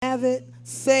have it,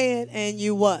 say it, and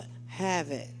you what? Have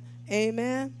it.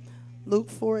 Amen. Luke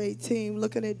 4:18,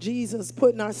 looking at Jesus,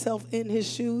 putting ourselves in his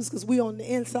shoes, because we on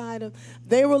the inside of,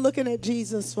 they were looking at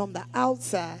Jesus from the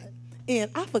outside. And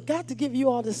I forgot to give you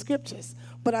all the scriptures,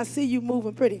 but I see you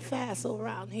moving pretty fast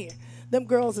around here. Them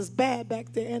girls is bad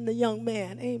back there, and the young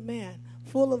man, amen,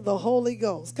 full of the Holy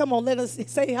Ghost. Come on, let us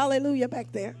say hallelujah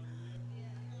back there.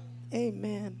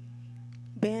 Amen.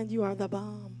 Band, you are the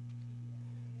bomb.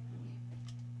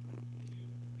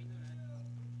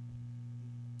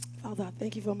 Father, I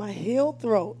thank you for my healed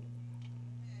throat,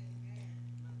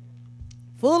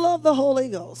 full of the Holy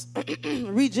Ghost,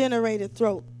 regenerated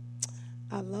throat.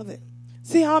 I love it.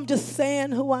 See how I'm just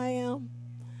saying who I am?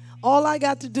 All I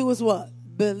got to do is what?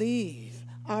 Believe.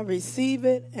 I receive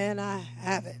it and I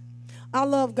have it. I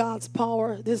love God's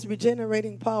power, this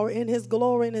regenerating power. In his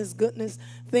glory and his goodness,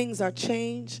 things are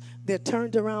changed. They're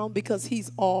turned around because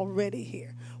he's already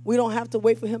here. We don't have to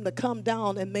wait for him to come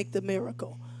down and make the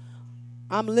miracle.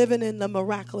 I'm living in the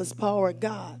miraculous power of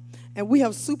God. And we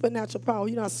have supernatural power.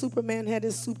 You know how Superman had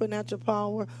his supernatural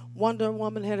power. Wonder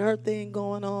Woman had her thing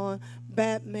going on.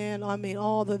 Batman,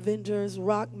 all the Avengers,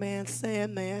 Rockman,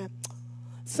 Sandman.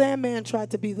 Sandman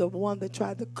tried to be the one that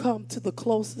tried to come to the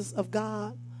closest of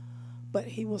God. But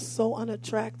he was so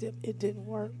unattractive, it didn't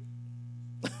work.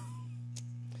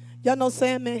 Y'all know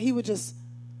Sandman, he would just,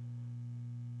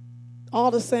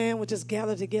 all the sand would just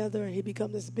gather together and he'd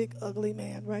become this big, ugly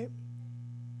man, right?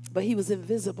 But he was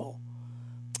invisible.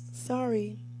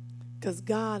 Sorry, because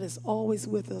God is always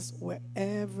with us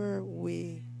wherever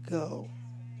we go.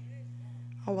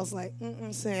 I was like,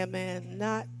 Sandman,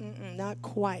 not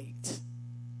quite.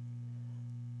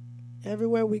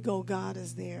 Everywhere we go, God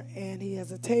is there. And he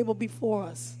has a table before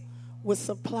us with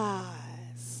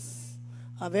supplies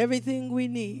of everything we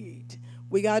need.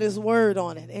 We got his word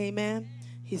on it. Amen.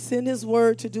 He sent his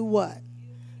word to do what?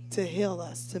 To heal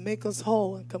us, to make us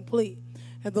whole and complete.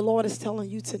 And the Lord is telling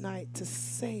you tonight to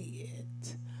say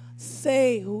it.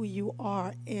 Say who you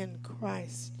are in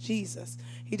Christ Jesus.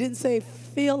 He didn't say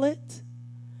feel it.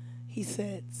 He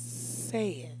said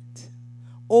say it.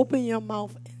 Open your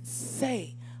mouth and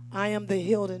say, I am the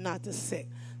healed and not the sick.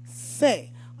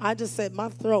 Say, I just said my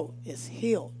throat is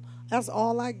healed. That's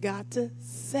all I got to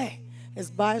say.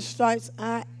 It's by stripes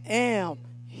I am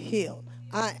healed.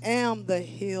 I am the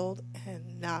healed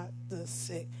and not the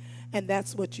sick. And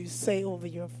that's what you say over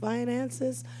your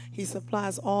finances. He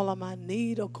supplies all of my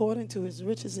need according to his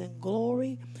riches and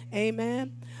glory.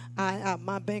 Amen.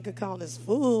 My bank account is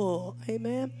full.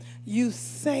 Amen. You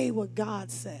say what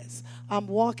God says. I'm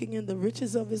walking in the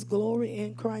riches of his glory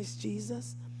in Christ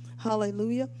Jesus.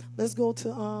 Hallelujah. Let's go to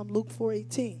Luke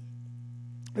 4:18.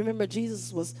 Remember,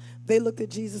 they looked at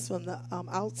Jesus from the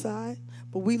outside,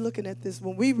 but we looking at this,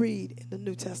 when we read in the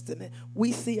New Testament,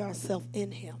 we see ourselves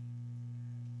in him.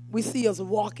 We see us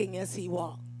walking as he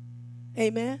walked.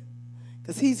 Amen?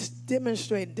 Because he's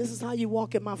demonstrating, this is how you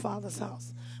walk in my Father's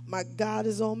house. My God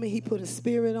is on me. He put his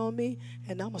spirit on me.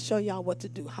 And I'm going to show y'all what to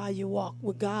do, how you walk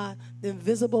with God, the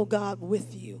invisible God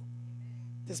with you.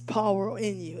 There's power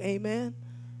in you. Amen?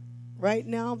 Right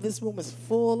now, this room is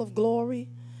full of glory.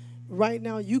 Right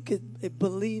now, you could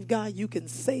believe God. You can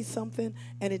say something,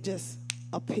 and it just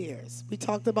appears. We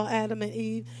talked about Adam and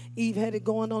Eve. Eve had it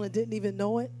going on and didn't even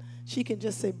know it. She can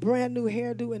just say brand new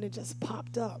hairdo and it just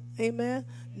popped up. Amen.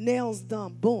 Nails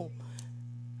done. Boom.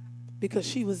 Because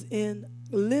she was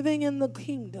living in the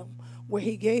kingdom where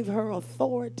he gave her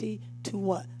authority to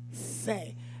what?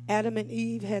 Say. Adam and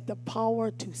Eve had the power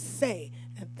to say,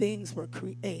 and things were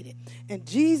created. And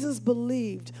Jesus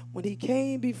believed when he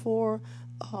came before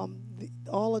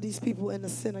all of these people in the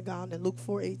synagogue in Luke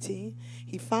 4:18,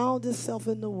 he found himself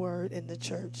in the word in the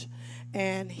church,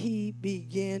 and he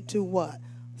began to what?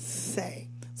 Say.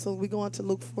 So we go on to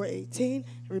Luke 4:18.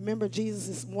 Remember, Jesus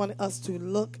is wanting us to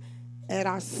look at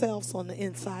ourselves on the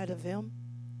inside of him.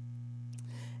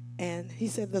 And he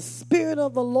said, the Spirit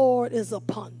of the Lord is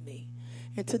upon me.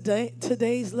 In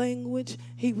today's language,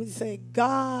 he would say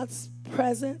God's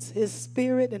presence, his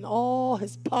spirit, and all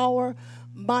his power,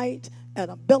 might,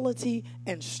 and ability,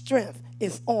 and strength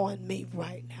is on me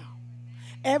right now.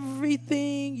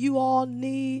 Everything you all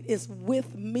need is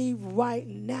with me right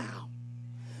now.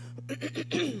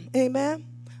 Amen.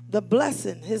 The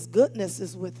blessing, his goodness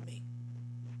is with me.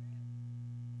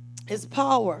 His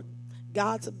power,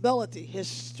 God's ability, his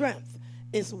strength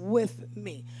is with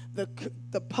me.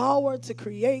 The power to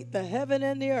create the heaven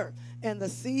and the earth and the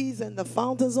seas and the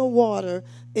fountains of water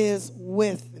is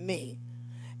with me.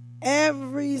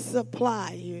 Every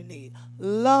supply you need,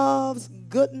 love's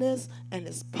goodness and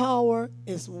his power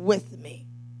is with me.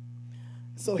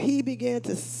 So he began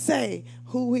to say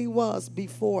who he was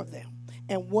before them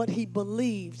and what he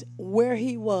believed, where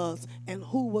he was, and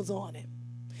who was on him.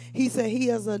 He said, he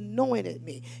has anointed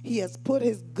me. He has put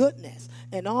his goodness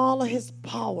and all of his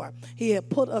power. He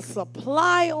had put a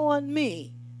supply on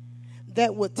me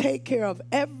that would take care of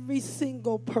every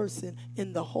single person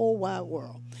in the whole wide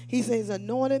world. He says,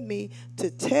 anointed me to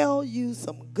tell you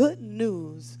some good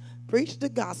news, preach the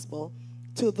gospel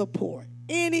to the poor.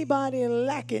 Anybody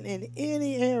lacking in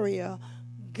any area,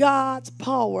 God's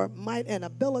power, might, and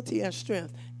ability and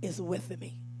strength is with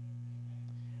me.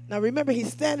 Now remember, he's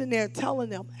standing there telling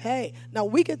them, hey, now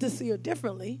we get to see her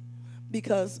differently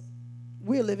because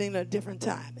we're living in a different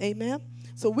time. Amen?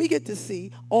 So we get to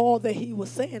see all that he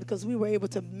was saying because we were able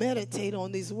to meditate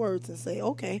on these words and say,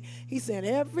 okay, he's saying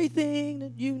everything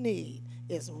that you need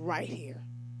is right here.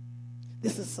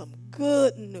 This is some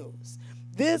good news.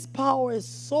 This power is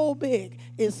so big,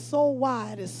 it's so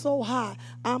wide, it's so high.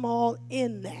 I'm all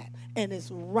in that. And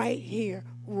it's right here,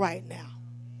 right now.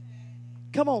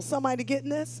 Come on, somebody getting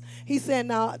this? He said,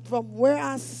 now, from where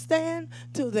I stand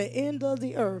to the end of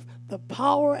the earth, the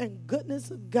power and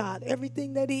goodness of God,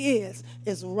 everything that he is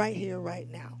right here, right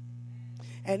now.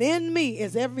 And in me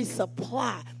is every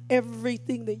supply,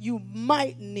 everything that you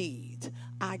might need.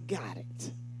 I got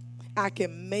it. I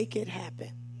can make it happen.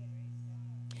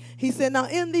 He said, now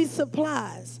in these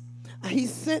supplies, he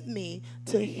sent me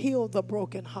to heal the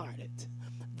brokenhearted.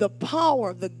 The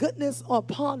power, the goodness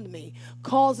upon me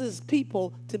causes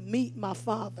people to meet my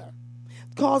Father,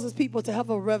 causes people to have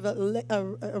a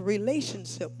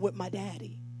relationship with my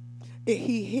daddy.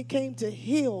 He came to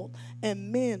heal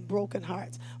and mend broken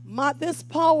hearts. This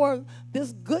power,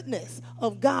 this goodness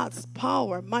of God's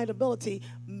power, might, ability,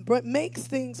 makes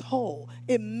things whole.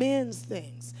 It mends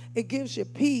things. It gives you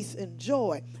peace and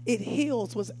joy. It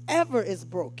heals whatever is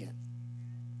broken.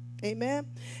 Amen.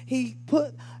 He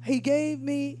gave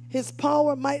me his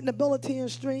power, might, and ability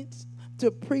and strength to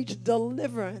preach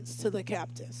deliverance to the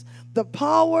captives. The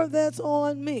power that's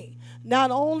on me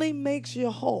not only makes you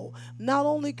whole, not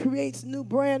only creates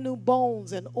brand new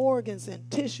bones and organs and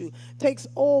tissue, takes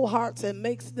old hearts and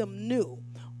makes them new,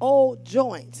 old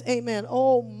joints, amen,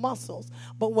 old muscles.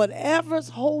 But whatever's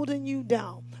holding you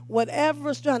down,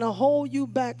 whatever's trying to hold you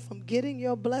back from getting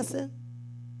your blessing,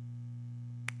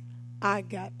 I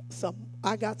got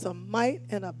some might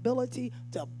and ability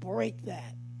to break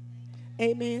that.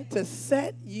 Amen. To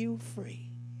set you free.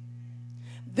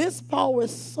 This power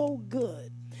is so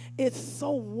good. It's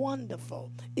so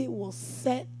wonderful. It will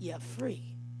set you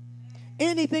free.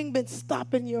 Anything been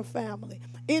stopping your family,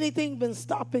 anything been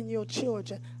stopping your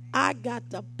children, I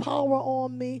got the power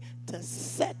on me to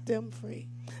set them free.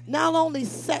 Not only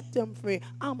set them free,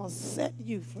 I'm going to set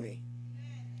you free.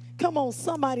 Come on,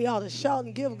 somebody ought to shout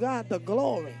and give God the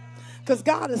glory. Because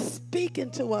God is speaking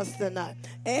to us tonight.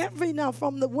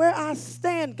 From where I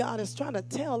stand, God is trying to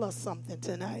tell us something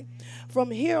tonight. From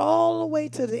here all the way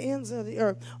to the ends of the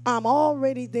earth, I'm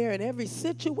already there in every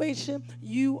situation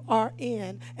you are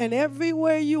in. And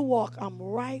everywhere you walk, I'm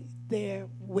right there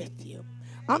with you.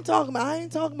 I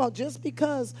ain't talking about just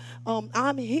because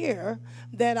I'm here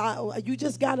that you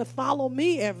just got to follow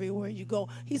me everywhere you go.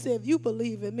 He said, if you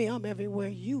believe in me, I'm everywhere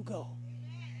you go.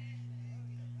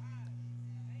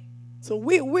 So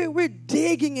we're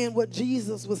digging in what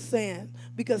Jesus was saying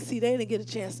because, see, they didn't get a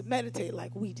chance to meditate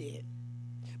like we did.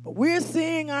 But we're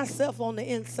seeing ourselves on the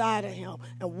inside of him.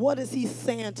 And what is he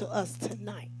saying to us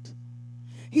tonight?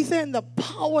 He's saying the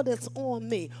power that's on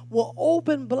me will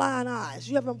open blind eyes.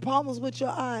 You having problems with your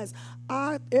eyes?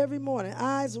 Every morning,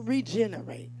 eyes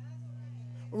regenerate.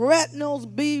 Retinas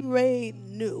be made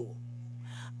new.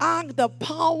 The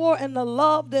power and the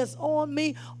love that's on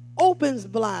me opens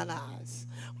blind eyes,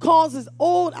 causes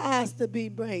old eyes to be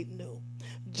made new.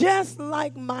 Just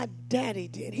like my daddy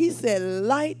did. He said,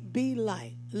 light be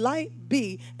light. Light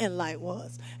be, and light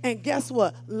was. And guess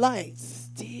what? Light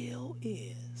still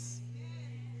is.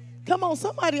 Come on,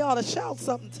 somebody ought to shout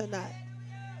something tonight.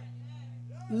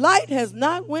 Light has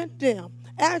not went dim.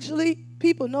 Actually,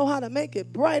 people know how to make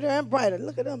it brighter and brighter.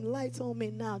 Look at them lights on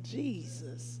me now,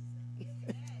 Jesus.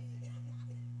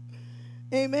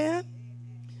 Amen.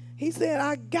 He said,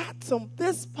 I got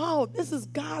this power. This is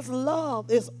God's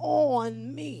love is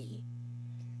on me.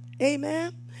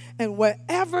 Amen. And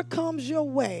wherever comes your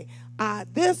way,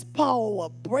 this power will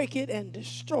break it and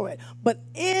destroy it. But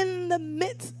in the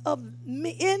midst of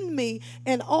me, in me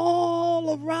and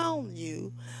all around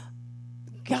you,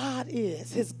 God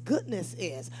is. His goodness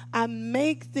is. I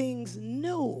make things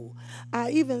new.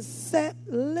 I even set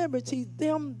liberty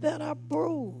them that are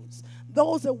bruised.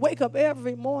 Those that wake up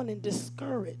every morning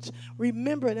discouraged,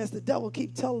 remembering as the devil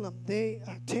keep telling them they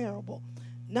are terrible.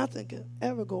 Nothing can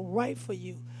ever go right for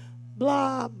you.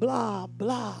 Blah, blah,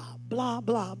 blah, blah,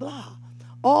 blah, blah.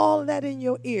 All that in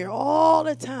your ear all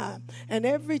the time. And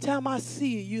every time I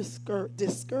see you, you're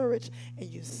discouraged and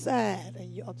you're sad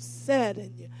and you're upset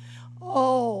and you,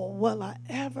 oh, will I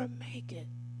ever make it?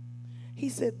 He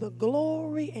said the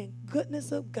glory and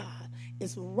goodness of God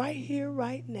is right here,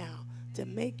 right now to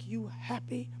make you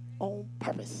happy on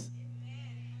purpose.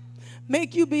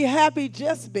 Make you be happy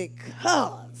just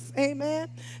because. Amen.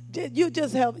 You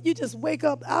just wake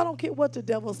up. I don't care what the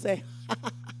devil say.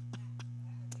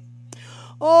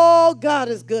 Oh, God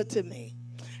is good to me.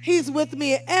 He's with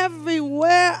me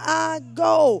everywhere I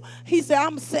go. He said,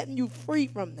 I'm setting you free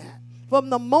from that. From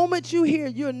the moment you hear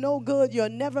you're no good, you'll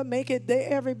never make it,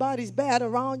 everybody's bad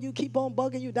around you, keep on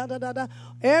bugging you, da, da, da, da.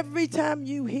 Every time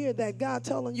you hear that God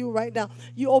telling you right now,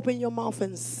 you open your mouth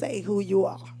and say who you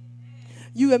are.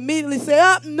 You immediately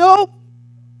say, nope.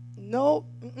 No,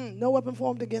 no weapon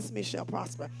formed against me shall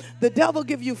prosper. The devil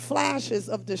give you flashes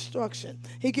of destruction.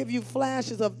 He give you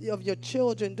flashes of your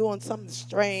children doing something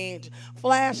strange,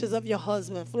 flashes of your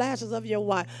husband, flashes of your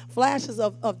wife, flashes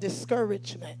of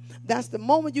discouragement. That's the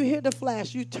moment you hear the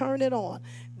flash, you turn it on,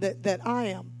 that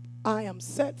I am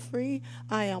set free.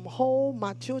 I am whole.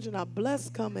 My children are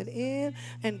blessed coming in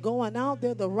and going out.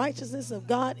 They're the righteousness of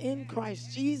God in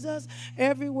Christ Jesus.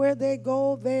 Everywhere they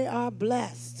go, they are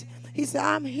blessed. He said,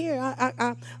 I'm here.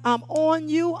 I'm on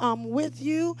you. I'm with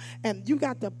you. And you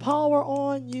got the power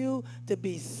on you to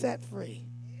be set free.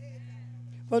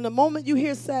 From the moment you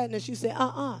hear sadness, you say,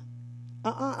 I'm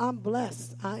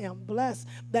blessed. I am blessed.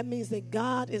 That means that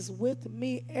God is with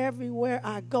me everywhere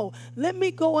I go. Let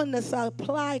me go in the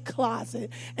supply closet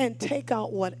and take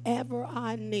out whatever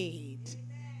I need.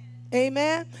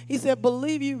 Amen. He said,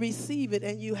 believe you receive it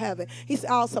and you have it. He said,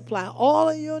 I'll supply all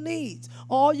of your needs.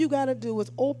 All you got to do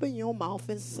is open your mouth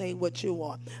and say what you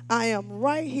want. I am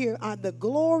right here. The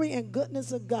glory and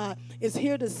goodness of God is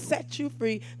here to set you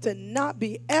free, to not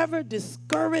be ever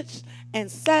discouraged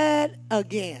and sad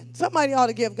again. Somebody ought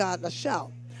to give God a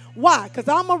shout. Why? Because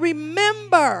I'm going to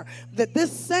remember that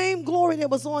this same glory that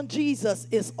was on Jesus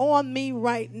is on me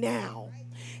right now.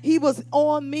 He was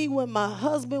on me when my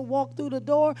husband walked through the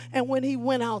door and when he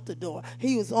went out the door.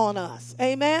 He was on us.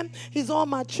 Amen. He's on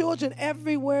my children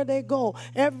everywhere they go.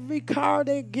 Every car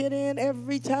they get in,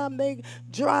 every time they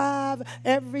drive,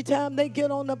 every time they get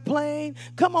on the plane.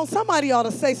 Come on, somebody ought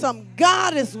to say something.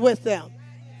 God is with them.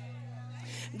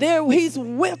 He's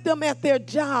with them at their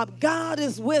job. God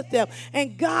is with them.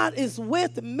 And God is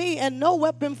with me. And no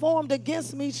weapon formed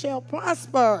against me shall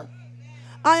prosper.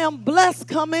 I am blessed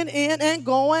coming in and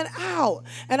going out.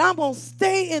 And I'm going to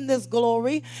stay in this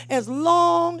glory as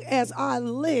long as I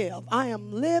live. I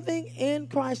am living in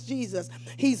Christ Jesus.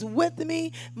 He's with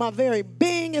me. My very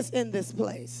being is in this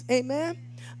place. Amen.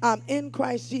 I'm in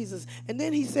Christ Jesus. And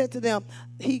then he said to them,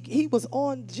 he was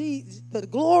on Jesus. The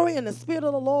glory and the Spirit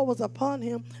of the Lord was upon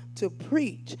him to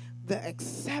preach the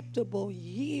acceptable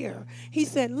year. He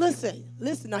said, listen.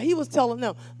 Now he was telling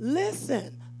them,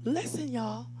 listen,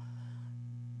 y'all.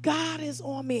 God is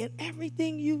on me, and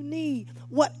everything you need,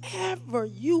 whatever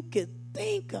you can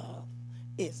think of,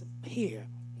 is here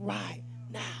right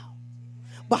now.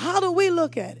 But how do we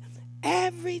look at it?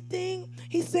 Everything,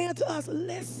 he's saying to us,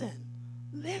 listen.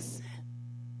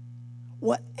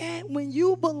 When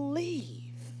you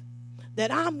believe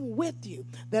that I'm with you,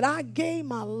 that I gave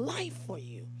my life for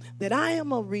you, that I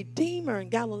am a redeemer in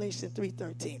Galatians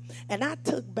 3:13, and I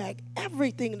took back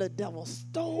everything the devil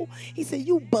stole. He said,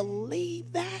 you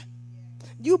believe that?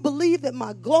 You believe that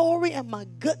my glory and my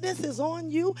goodness is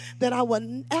on you, that I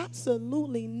will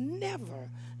absolutely never,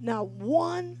 not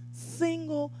one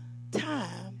single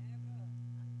time,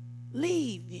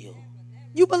 leave you.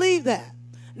 You believe that?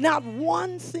 Not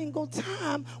one single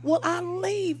time will I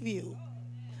leave you.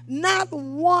 Not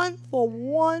one for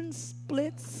one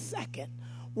split second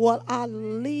will I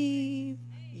leave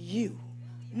you.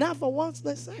 Not for one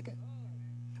split second.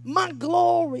 My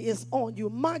glory is on you.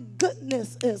 My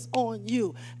goodness is on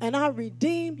you. And I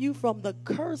redeemed you from the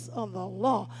curse of the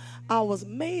law. I was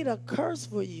made a curse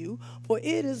for you, for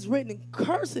it is written,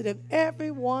 cursed is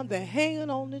everyone that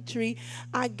hanging on the tree.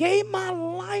 I gave my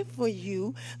life for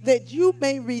you that you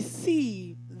may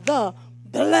receive the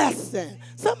blessing.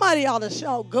 Somebody ought to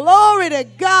shout, glory to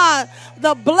God.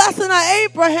 The blessing of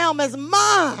Abraham is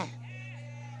mine.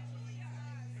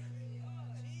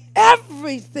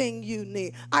 Everything you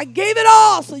need. I gave it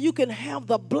all so you can have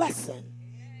the blessing.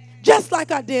 Just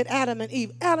like I did Adam and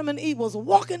Eve. Adam and Eve was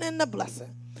walking in the blessing.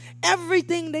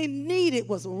 Everything they needed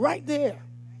was right there.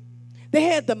 They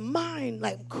had the mind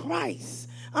like Christ.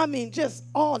 I mean, just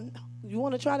all You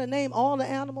want to try to name all the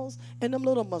animals and them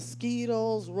little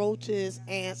mosquitoes, roaches,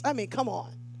 ants. I mean, come on.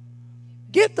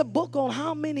 Get the book on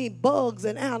how many bugs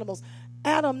and animals.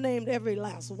 Adam named every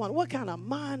last one. What kind of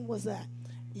mind was that?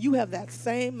 You have that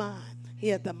same mind. He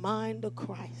had the mind of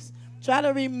Christ. Try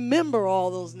to remember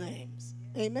all those names.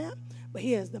 Amen? But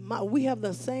he has the mind. We have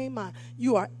the same mind.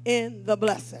 You are in the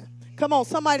blessing. Come on,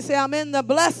 somebody say, I'm in the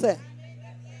blessing.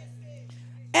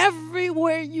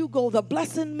 Everywhere you go, the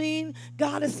blessing mean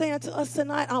God is saying to us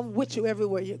tonight, I'm with you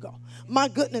everywhere you go. My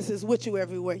goodness is with you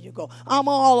everywhere you go. I'm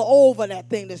all over that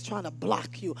thing that's trying to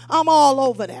block you. I'm all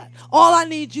over that. All I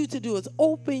need you to do is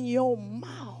open your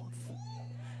mouth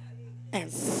and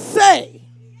say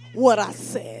what I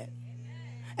said.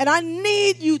 And I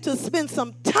need you to spend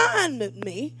some time with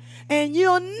me, and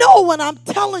you'll know when I'm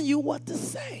telling you what to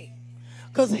say.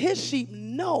 Because his sheep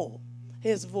know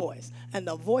his voice. And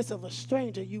the voice of a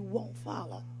stranger you won't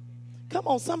follow. Come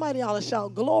on, somebody ought to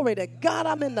shout, glory to God,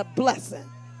 I'm in the blessing.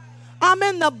 I'm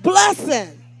in the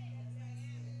blessing.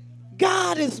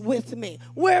 God is with me.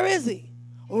 Where is he?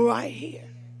 Right here.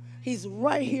 He's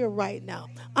right here right now.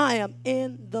 I am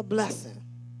in the blessing.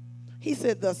 He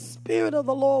said the Spirit of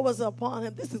the Lord was upon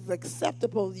him. This is the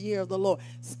acceptable year of the Lord.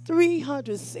 It's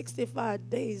 365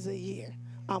 days a year.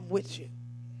 I'm with you.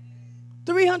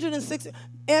 360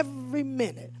 every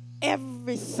minute.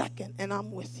 Every second, and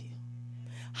I'm with you.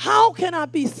 How can I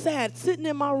be sad sitting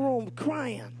in my room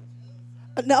crying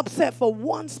and upset for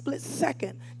one split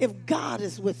second if God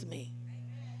is with me?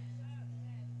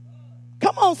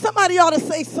 Come on, somebody ought to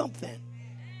say something.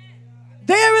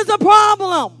 There is a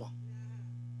problem.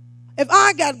 If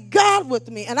I got God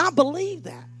with me, and I believe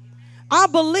that. I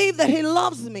believe that he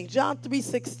loves me, John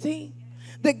 3:16.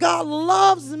 That God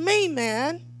loves me,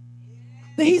 man.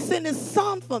 That he sent his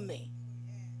son for me.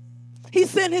 He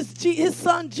sent his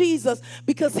son Jesus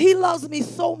because he loves me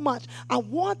so much. I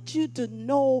want you to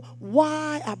know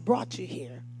why I brought you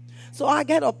here. So I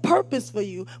got a purpose for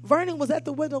you. Vernon was at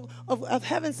the window of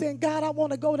heaven saying, God, I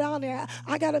want to go down there.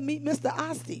 I got to meet Mr.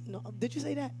 Osti. No, did you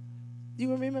say that? Do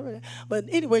you remember that? But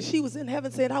anyway, she was in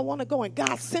heaven saying, I want to go. And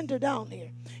God sent her down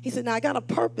there. He said, now I got a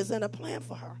purpose and a plan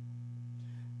for her.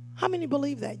 How many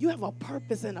believe that? You have a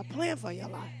purpose and a plan for your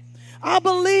life. I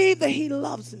believe that he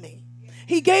loves me.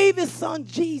 He gave his son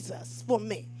Jesus for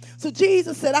me. So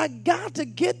Jesus said, I got to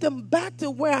get them back to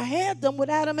where I had them with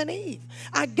Adam and Eve.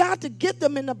 I got to get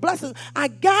them in the blessings. I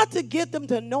got to get them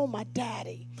to know my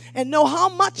daddy and know how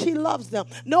much he loves them.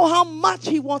 Know how much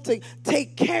he wants to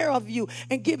take care of you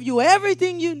and give you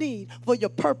everything you need for your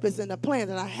purpose and the plan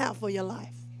that I have for your life.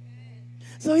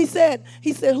 So he said,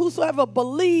 whosoever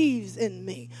believes in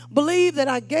me, believe that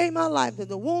I gave my life, that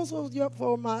the wounds was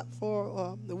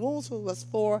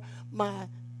for my,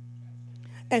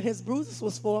 and his bruises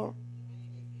was for.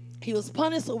 He was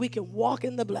punished so we can walk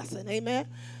in the blessing. Amen.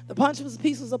 The punishment of his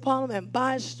peace was upon him, and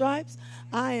by his stripes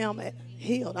I am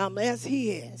healed. I'm as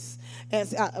he is.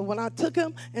 When I took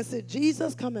him and said,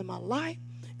 Jesus, come in my life,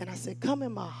 and I said, come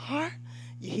in my heart,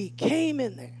 he came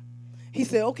in there. He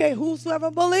said, okay, whosoever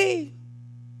believes.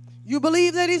 You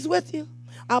believe that he's with you?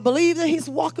 I believe that he's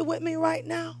walking with me right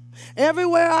now.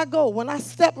 Everywhere I go, when I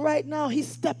step right now, he's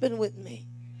stepping with me.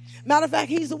 Matter of fact,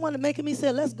 he's the one that making me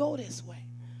say, let's go this way.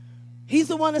 He's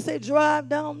the one that said, drive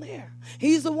down there.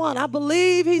 He's the one. I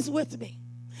believe he's with me.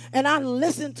 And I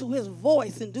listen to his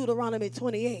voice in Deuteronomy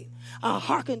 28. I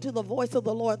hearken to the voice of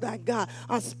the Lord thy God.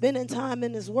 I'm spending time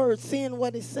in his word, seeing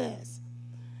what he says.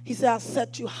 He said, I'll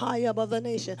set you high above the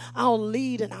nation. I'll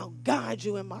lead and I'll guide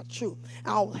you in my truth.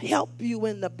 I'll help you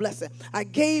in the blessing. I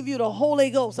gave you the Holy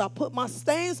Ghost. I put my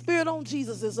staying spirit on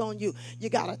Jesus is on you. You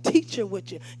got a teacher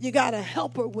with you. You got a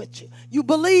helper with you. You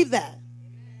believe that?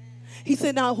 He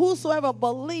said, now whosoever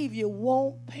believe you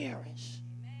won't perish.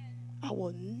 I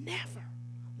will never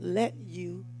let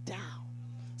you down.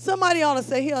 Somebody ought to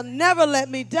say, he'll never let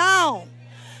me down.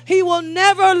 He will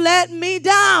never let me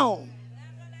down.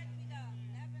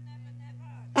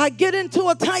 I get into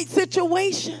a tight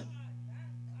situation.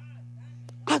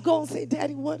 I go and say,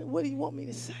 Daddy, what do you want me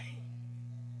to say?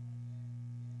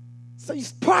 So you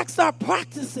start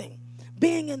practicing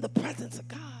being in the presence of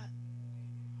God.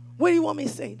 What do you want me to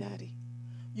say, Daddy?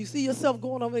 You see yourself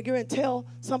going over here and tell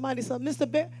somebody something, Mr.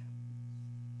 Bear.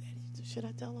 Daddy, should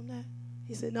I tell him that?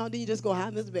 He said, no, then you just go, hi,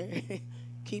 Mr. Bear.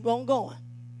 Keep on going.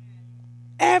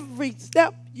 Every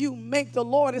step you make, the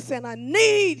Lord is saying, I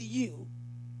need you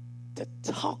to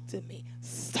talk to me.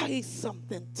 Say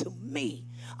something to me.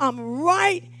 I'm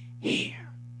right here.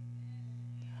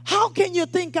 How can you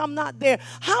think I'm not there?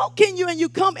 How can you, and you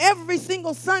come every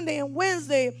single Sunday and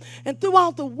Wednesday and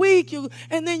throughout the week,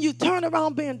 and then you turn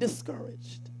around being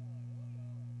discouraged?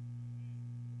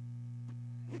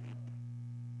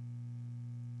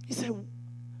 He said,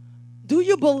 do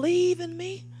you believe in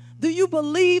me? Do you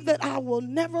believe that I will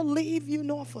never leave you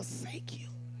nor forsake you?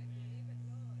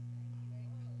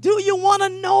 Do you want to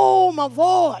know my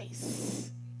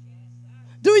voice?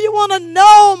 Do you want to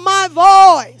know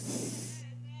my voice?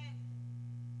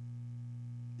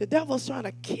 The devil's trying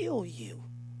to kill you,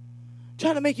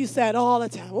 trying to make you sad all the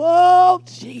time. Oh,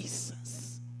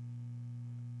 Jesus.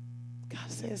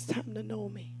 God says it's time to know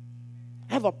me.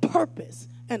 I have a purpose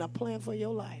and a plan for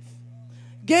your life.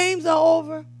 Games are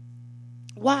over.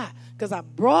 Why? Because I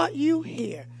brought you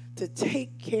here to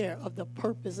take care of the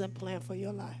purpose and plan for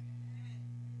your life.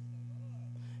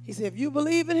 He said, if you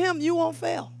believe in him, you won't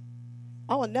fail.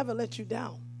 I will never let you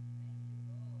down.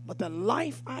 But the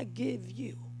life I give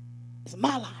you is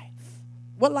my life.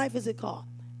 What life is it called?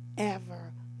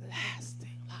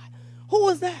 Everlasting life. Who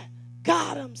was that?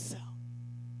 God himself.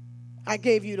 I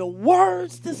gave you the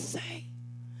words to say.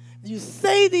 You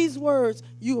say these words,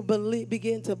 you will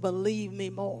begin to believe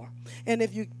me more. And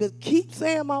if you keep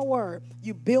saying my word,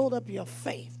 you build up your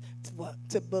faith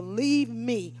to believe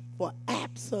me for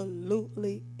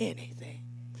absolutely anything.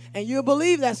 And you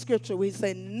believe that scripture. We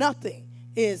say nothing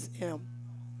is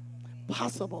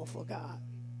impossible for God.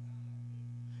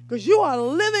 Because you are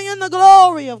living in the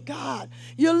glory of God.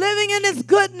 You're living in his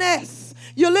goodness.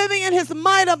 You're living in his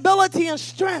might, ability, and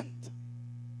strength.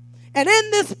 And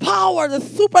in this power, the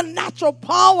supernatural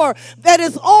power that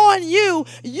is on you,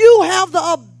 you have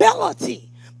the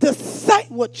ability to say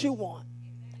what you want.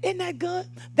 Isn't that good?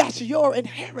 That's your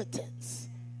inheritance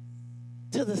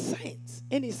to the saints.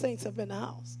 Any saints up in the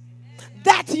house?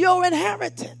 That's your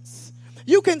inheritance.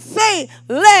 You can say,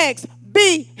 legs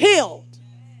be healed.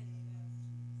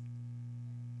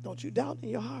 Don't you doubt in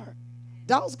your heart.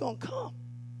 Doubt's going to come.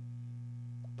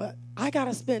 But I got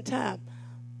to spend time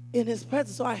in his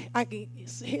presence so I can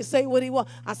say what he wants.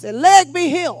 I said, leg be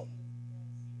healed.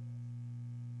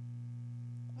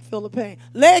 I feel the pain.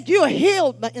 Leg, you are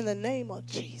healed in the name of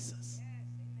Jesus.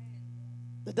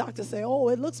 The doctor say, oh,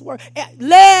 it looks worse.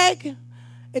 Leg,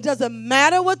 it doesn't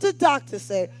matter what the doctor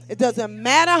say. It doesn't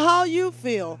matter how you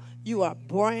feel. You are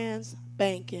brand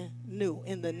spanking new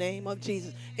in the name of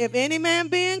Jesus. If any man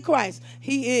be in Christ,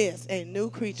 he is a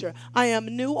new creature. I am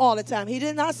new all the time. He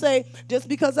did not say just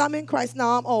because I'm in Christ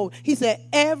now I'm old. He said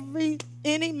any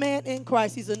man in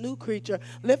Christ, he's a new creature.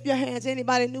 Lift your hands.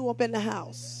 Anybody new up in the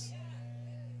house?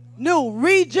 New,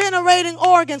 regenerating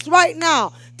organs right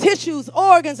now. Tissues,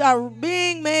 organs are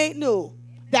being made new.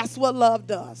 That's what love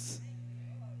does.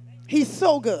 He's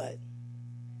so good.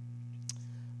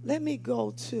 Let me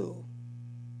go to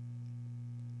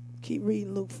keep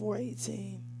reading Luke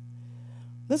 4:18.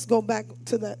 Let's go back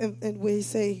to that and where he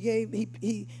say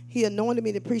he anointed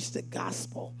me to preach the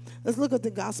gospel. Let's look at the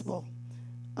gospel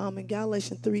in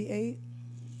Galatians 3:8.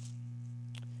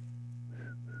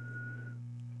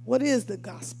 What is the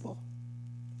gospel?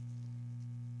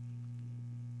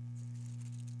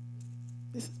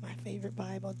 This is my favorite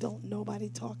Bible. Don't nobody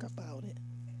talk about it.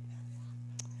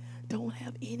 Don't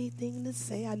have anything to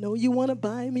say. I know you want to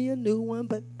buy me a new one,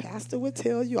 but Pastor would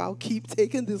tell you I'll keep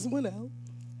taking this one out.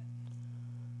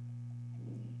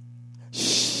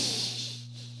 Shh.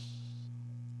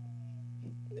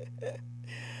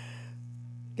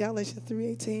 Galatians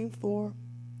 3:18 4.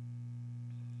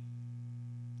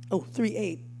 Oh,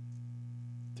 3:8.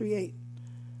 3:8.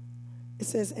 It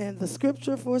says, and the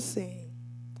scripture foreseeing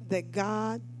that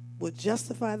God would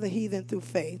justify the heathen through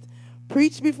faith,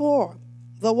 preached before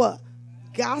the what?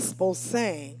 Gospel,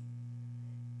 saying,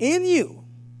 in you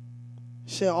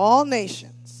shall all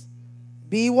nations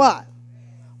be what?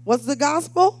 What's the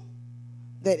gospel?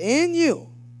 That in you,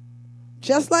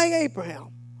 just like Abraham,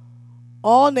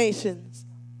 all nations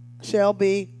shall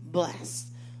be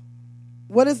blessed.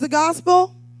 What is the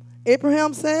gospel?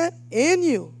 Abraham said, in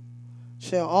you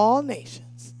shall all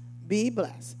nations be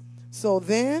blessed. So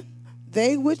then,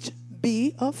 they which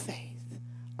be of faith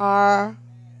are,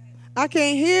 I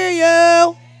can't hear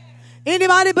you.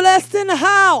 Anybody blessed in the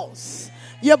house?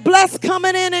 You're blessed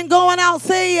coming in and going out.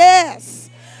 Say yes.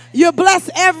 You're blessed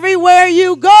everywhere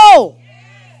you go.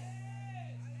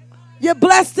 You're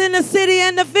blessed in the city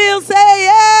and the field. Say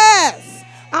yes.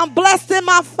 I'm blessed in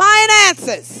my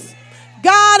finances.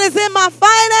 God is in my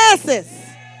finances.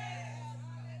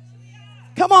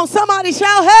 Come on, somebody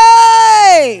shout,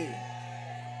 hey.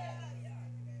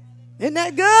 Isn't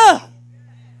that good?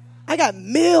 I got $1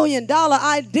 million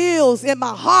ideals in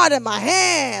my heart and my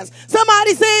hands.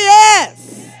 Somebody say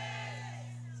yes.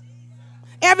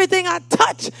 Everything I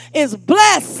touch is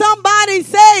blessed. Somebody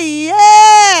say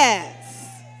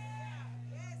yes.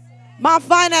 My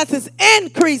finances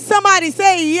increase. Somebody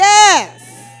say yes.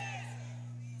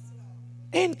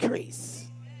 Increase.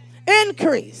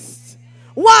 increased.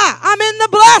 Why? I'm in the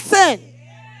blessing.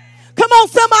 Come on,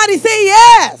 somebody say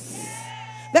yes.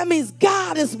 That means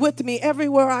God is with me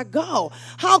everywhere I go.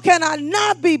 How can I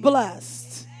not be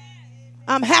blessed?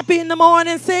 I'm happy in the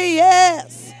morning, say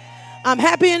yes. I'm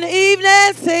happy in the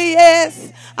evening, say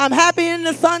yes. I'm happy when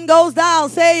the sun goes down,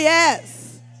 say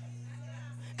yes.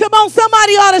 Come on,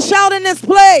 somebody ought to shout in this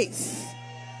place.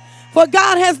 For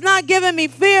God has not given me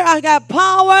fear. I got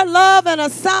power, love, and a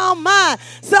sound mind.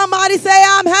 Somebody say,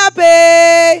 I'm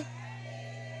happy.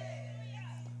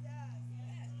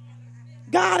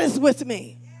 God is with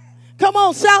me. Come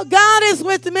on, shout, God is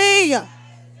with me.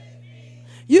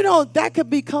 You know, that could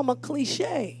become a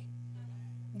cliche.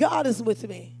 God is with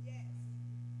me.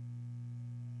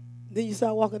 Then you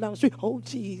start walking down the street. Oh,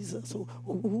 Jesus.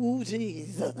 Oh,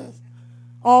 Jesus.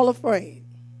 All afraid.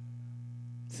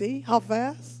 See how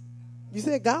fast? You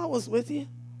said God was with you.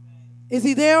 Is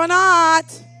he there or not?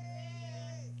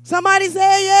 Somebody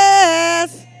say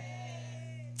yes.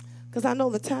 Because I know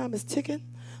the time is ticking.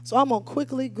 So I'm going to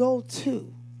quickly go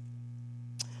to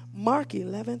Mark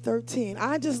 11:13.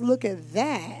 I just look at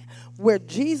that where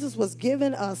Jesus was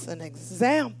giving us an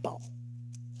example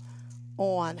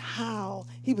on how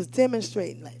he was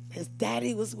demonstrating like his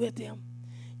daddy was with him.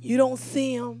 You don't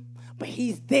see him, but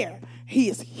he's there. He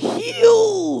is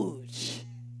huge.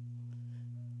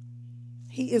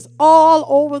 He is all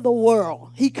over the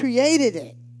world. He created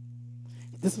it.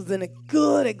 This was a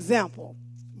good example.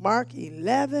 Mark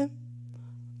 11:13.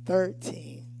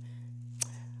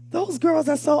 Those girls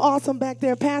are so awesome back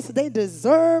there, Pastor. They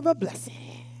deserve a blessing.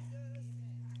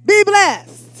 Be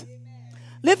blessed.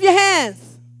 Lift your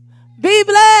hands. Be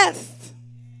blessed.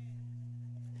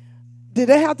 Did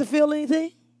they have to feel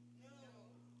anything?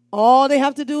 All they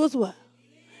have to do is what?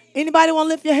 Anybody want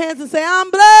to lift your hands and say,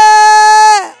 I'm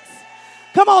blessed?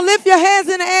 Come on, lift your hands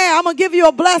in the air. I'm going to give you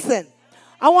a blessing.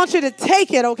 I want you to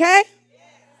take it, okay?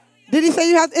 Did he say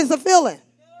you have? It's a feeling.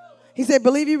 He said,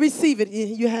 believe you receive it.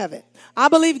 You have it. I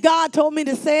believe God told me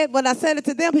to say it. When I said it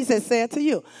to them, he said, say it to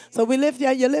you. So you lift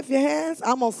your hands.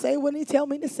 I'm going to say what he tell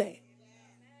me to say.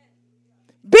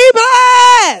 Be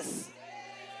blessed.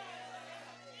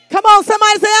 Come on,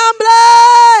 somebody say, I'm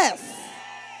blessed.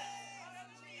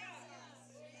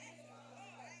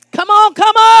 Come on,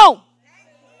 come on.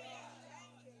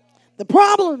 The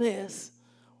problem is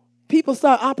people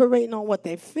start operating on what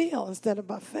they feel instead of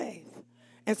by faith.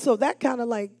 And so that kind of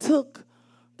like took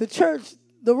the church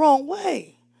the wrong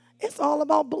way. It's all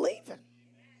about believing.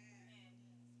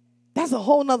 That's a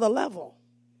whole nother level.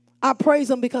 I praise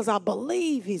him because I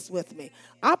believe he's with me.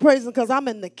 I praise him because I'm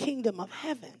in the kingdom of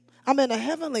heaven. I'm in a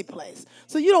heavenly place.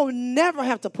 So you don't never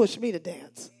have to push me to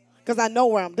dance because I know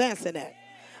where I'm dancing at.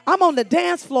 I'm on the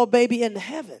dance floor, baby, in the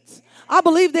heavens. I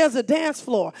believe there's a dance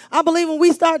floor. I believe when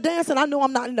we start dancing, I know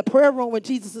I'm not in the prayer room where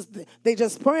Jesus is, they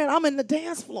just praying. I'm in the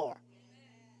dance floor.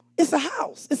 It's a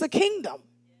house. It's a kingdom.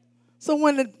 So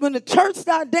when the church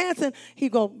start dancing, he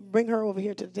go bring her over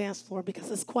here to the dance floor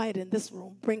because it's quiet in this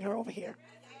room. Bring her over here.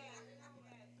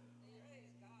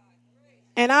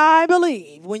 And I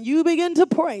believe when you begin to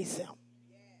praise him,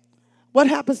 what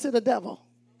happens to the devil?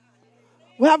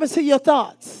 What happens to your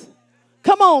thoughts?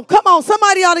 Come on, come on.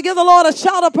 Somebody ought to give the Lord a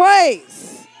shout of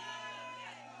praise.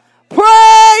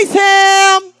 Praise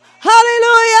him.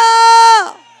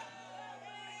 Hallelujah.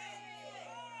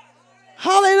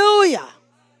 Hallelujah.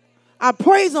 I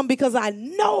praise him because I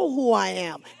know who I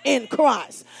am in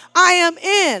Christ. I am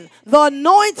in the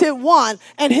anointed one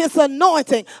and his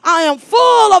anointing. I am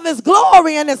full of his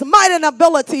glory and his might and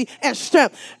ability and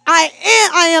strength. I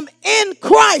am in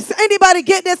Christ. Anybody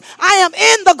get this? I am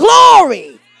in the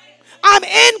glory. I'm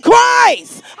in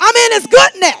Christ. I'm in his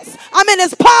goodness. I'm in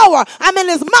his power. I'm in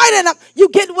his might. And you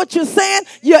get what you're saying?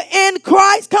 You're in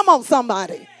Christ. Come on,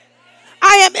 somebody.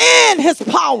 I am in his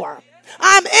power.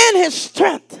 I'm in his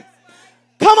strength.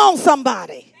 Come on,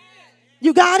 somebody.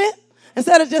 You got it?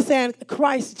 Instead of just saying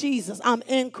Christ Jesus, I'm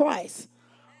in Christ.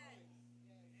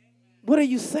 What are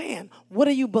you saying? What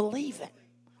are you believing?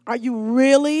 Are you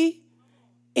really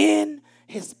in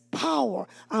his power?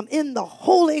 I'm in the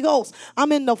Holy Ghost.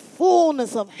 I'm in the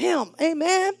fullness of him.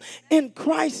 Amen. In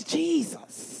Christ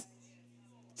Jesus.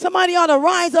 Somebody ought to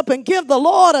rise up and give the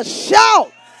Lord a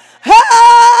shout.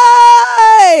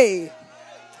 Hey!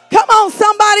 Come on,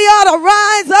 somebody ought to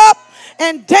rise up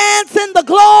and dance in the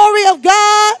glory of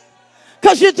God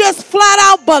because you just flat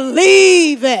out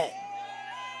believe it.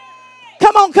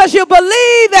 Come on, because you believe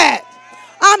it.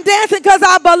 I'm dancing because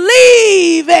I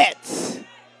believe it.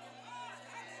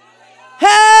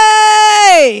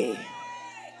 Hey,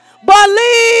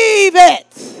 believe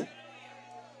it.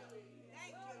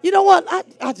 You know what?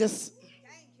 I just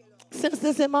sense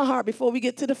this in my heart before we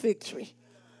get to the fig tree.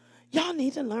 Y'all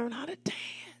need to learn how to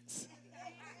dance.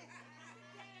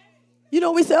 You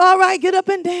know, we say, all right, get up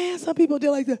and dance. Some people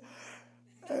do like that.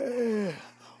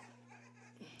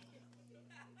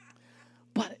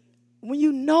 But when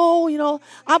you know,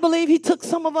 I believe he took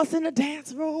some of us in the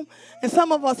dance room, and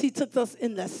some of us he took us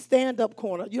in the stand-up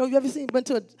corner. You ever been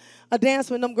to a dance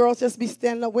when them girls just be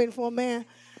standing up waiting for a man?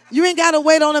 You ain't got to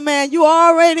wait on a man. You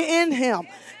already in him.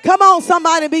 Come on,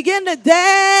 somebody, begin to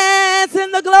dance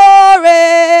in the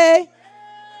glory.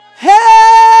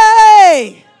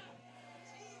 Hey!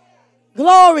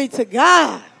 Glory to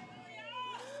God.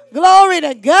 Glory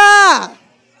to God.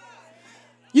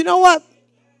 You know what?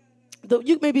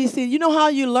 You maybe see, you know how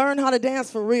you learn how to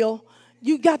dance for real?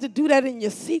 You got to do that in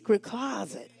your secret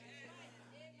closet.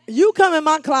 You come in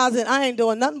my closet, I ain't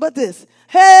doing nothing but this.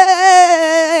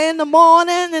 Hey, in the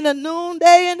morning, in the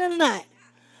noonday, in the night.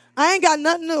 I ain't got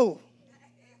nothing new.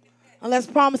 Unless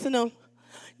promising them.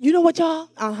 You know what,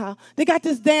 y'all? They got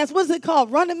this dance. What's it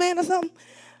called? Running Man or something?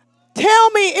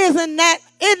 Tell me, isn't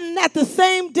that the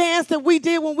same dance that we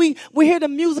did when we hear the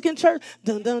music in church?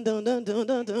 Dun, dun, dun, dun, dun,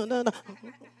 dun, dun, dun, dun.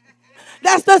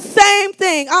 That's the same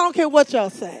thing. I don't care what y'all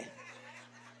say.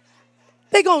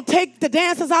 They're going to take the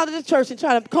dancers out of the church and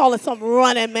try to call it some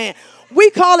running man. We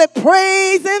call it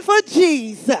praising for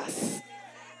Jesus.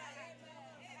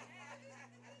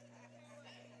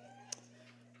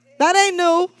 That ain't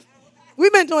new.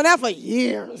 We've been doing that for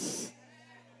years.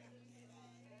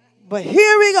 But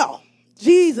here we go.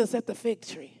 Jesus at the fig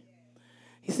tree.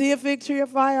 You see a fig tree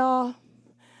of fire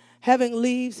having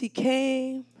leaves. He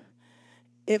came,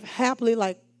 if happily,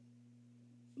 like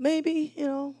maybe,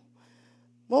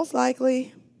 most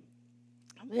likely,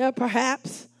 yeah,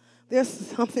 perhaps there's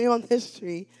something on this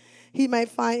tree. He might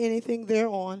find anything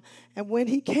thereon. And when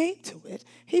he came to it,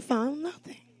 he found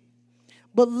nothing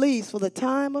but leaves, for the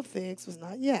time of figs was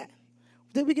not yet.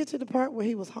 Did we get to the part where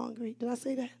he was hungry? Did I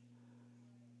say that?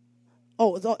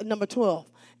 Oh, it's number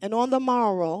 12. And on the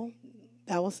morrow,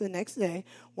 that was the next day,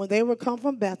 when they were come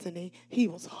from Bethany, he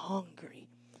was hungry.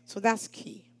 So that's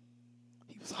key.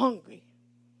 He was hungry.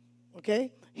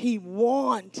 Okay? He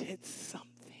wanted something.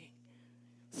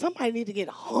 Somebody need to get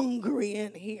hungry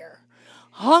in here.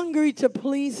 Hungry to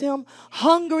please him,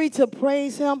 hungry to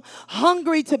praise him,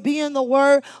 hungry to be in the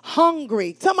word,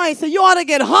 hungry. Somebody say, you ought to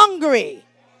get hungry.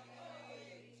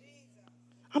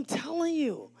 I'm telling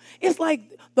you. It's like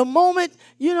the moment,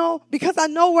 because I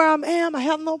know where I am, I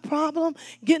have no problem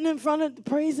getting in front of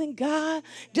praising God.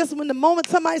 Just when the moment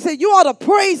somebody says, you ought to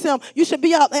praise him, you should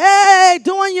be out, hey,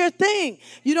 doing your thing.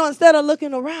 Instead of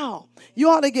looking around, you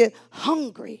ought to get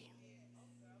hungry.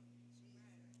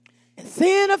 And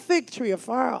seeing a fig tree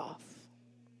afar off,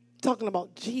 talking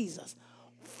about Jesus,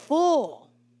 full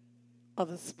of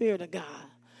the Spirit of God.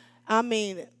 I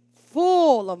mean,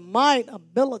 full of might,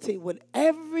 ability, with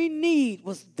every need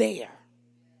was there.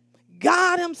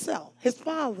 God himself, his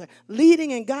Father,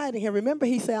 leading and guiding him. Remember,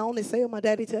 he said, I only say what my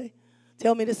daddy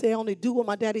tell me to say. I only do what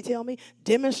my daddy tell me.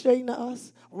 Demonstrating to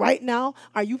us right now,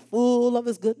 are you full of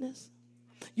his goodness?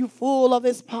 You full of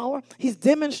his power? He's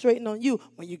demonstrating on you.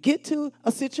 When you get to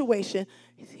a situation,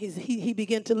 he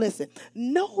began to listen.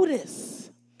 Notice,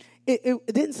 it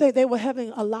didn't say they were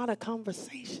having a lot of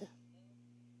conversation.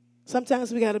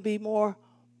 Sometimes we got to be more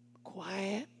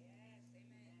quiet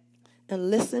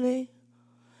and listening.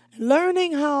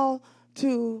 Learning how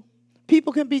to,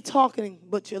 people can be talking,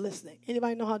 but you're listening.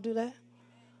 Anybody know how to do that?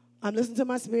 I'm listening to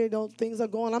my spirit. Things are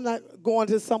going. I'm not going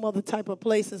to some other type of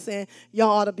place and saying, y'all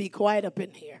ought to be quiet up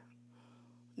in here.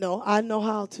 No, I know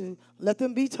how to let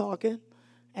them be talking,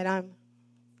 and I'm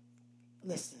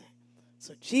listening.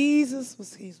 So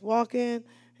Jesus, he's walking,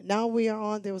 and now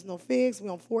there was no figs.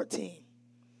 We're on 14.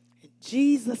 And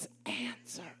Jesus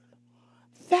answered.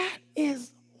 That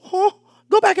is,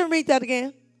 go back and read that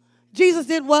again. Jesus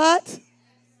did what?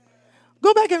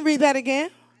 Go back and read that again.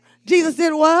 Jesus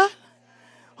did what?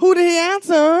 Who did he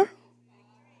answer?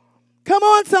 Come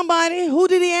on, somebody. Who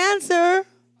did he answer?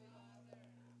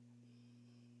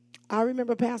 I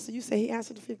remember, Pastor, you say he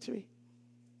answered the fig tree.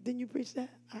 Didn't you preach that?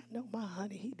 I know my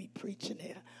honey, he be preaching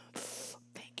there.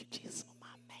 Thank you, Jesus, for my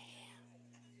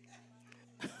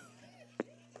man.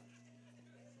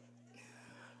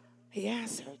 He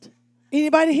answered.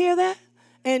 Anybody hear that?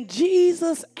 And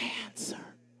Jesus answered.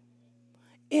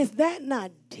 Is that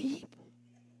not deep?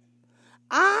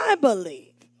 I believe.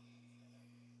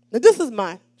 Now, this is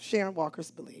my Sharon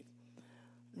Walker's belief,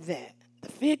 that the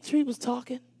fig tree was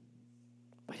talking,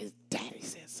 but his daddy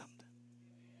said something.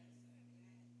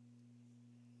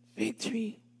 Fig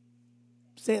tree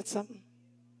said something.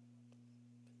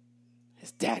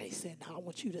 His daddy said, now I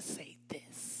want you to say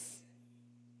this.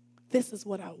 this is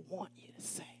what I want you to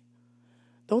say.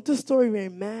 Don't the story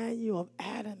remind you of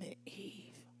Adam and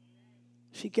Eve?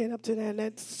 She came up to that, and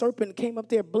that serpent came up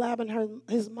there blabbing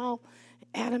his mouth.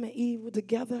 Adam and Eve were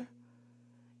together.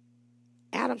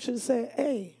 Adam should have said,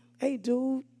 hey,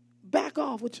 dude, back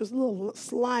off with your little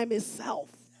slimy self.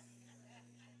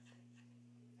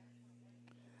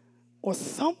 Or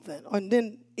something. And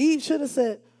then Eve should have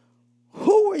said,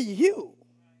 who are you?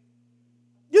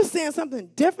 You're saying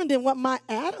something different than what my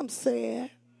Adam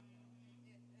said.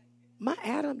 My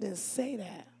Adam didn't say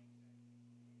that.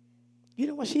 You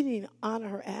know what? She didn't even honor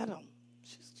her Adam.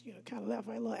 She's kind of left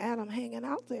her little Adam hanging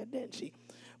out there, didn't she?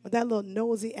 But that little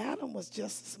nosy Adam was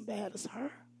just as bad as her.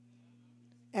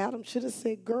 Adam should have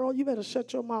said, girl, you better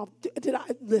shut your mouth.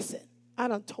 Listen, I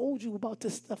done told you about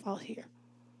this stuff out here.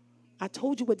 I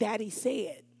told you what Daddy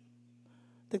said.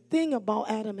 The thing about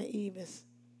Adam and Eve is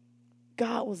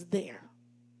God was there.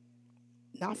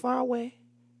 Not far away.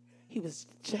 He was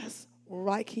just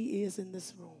like he is in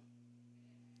this room.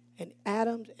 And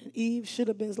Adam and Eve should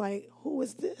have been like, who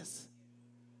is this?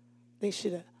 They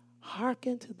should have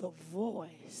hearkened to the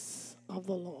voice of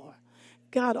the Lord.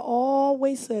 God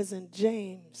always says in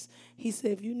James, he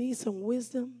said, if you need some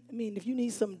wisdom, if you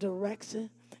need some direction,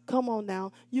 come on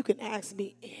now, you can ask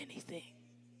me anything.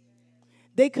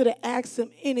 They could have asked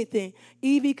him anything.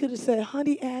 Evie could have said,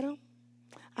 honey, Adam,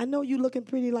 I know you looking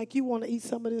pretty like you want to eat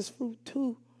some of this fruit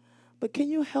too, but can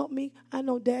you help me? I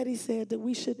know Daddy said that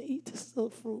we shouldn't eat this little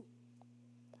fruit.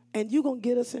 And you're going to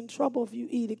get us in trouble if you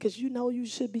eat it because you know you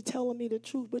should be telling me the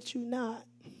truth, but you're not.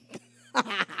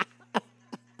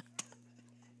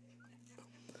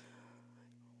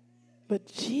 But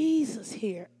Jesus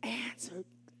here answered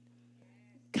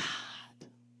God.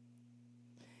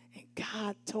 And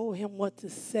God told him what to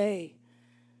say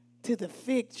to the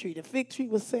fig tree. The fig tree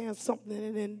was saying something,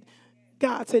 and then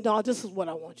God said, no, this is what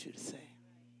I want you to say.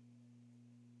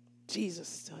 Jesus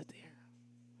stood there.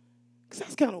 Because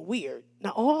that's kind of weird.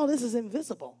 Now, all this is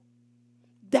invisible.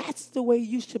 That's the way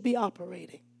you should be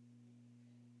operating.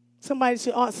 Somebody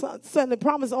should suddenly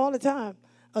promise all the time.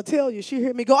 I'll tell you, she'll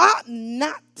hear me go,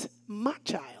 not my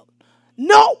child.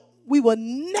 No, we will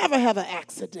never have an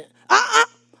accident.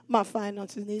 My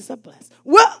finances need some blessing.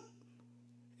 Well,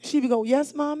 she would go,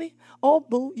 yes, mommy. Oh,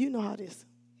 boo, you know how this.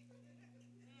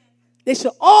 They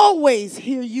should always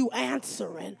hear you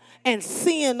answering and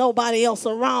seeing nobody else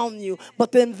around you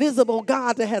but the invisible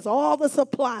God that has all the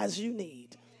supplies you need.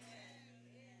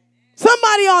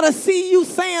 Somebody ought to see you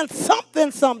saying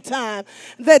something sometime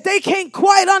that they can't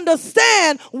quite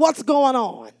understand what's going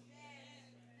on.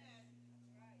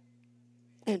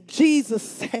 And Jesus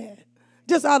said,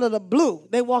 just out of the blue,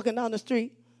 they walking down the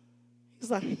street.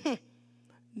 He's like,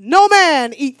 no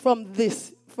man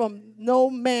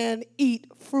eat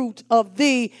fruit of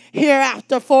thee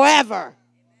hereafter forever.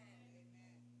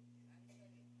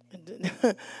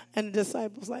 And the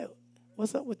disciples like,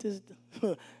 what's up with this?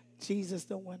 Jesus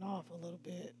done went off a little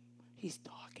bit. He's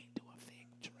talking to a fig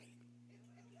tree.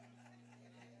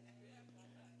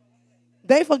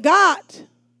 They forgot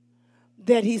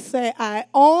that he said, I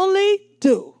only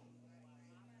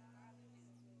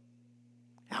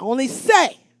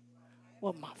say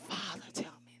what my Father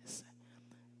tells me to say.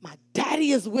 My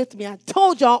Daddy is with me. I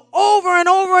told y'all over and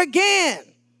over again.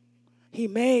 He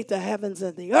made the heavens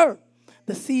and the earth,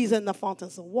 the seas and the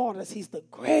fountains of waters. He's the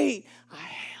great I am.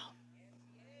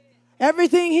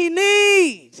 Everything he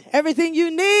needs, everything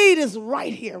you need is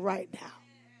right here, right now.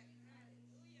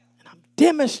 And I'm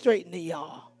demonstrating to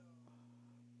y'all.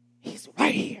 He's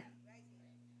right here.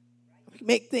 We can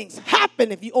make things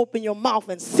happen if you open your mouth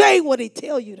and say what he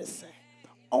tells you to say.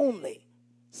 Only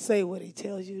say what he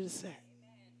tells you to say.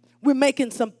 We're making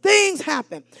some things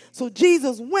happen. So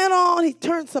Jesus went on. He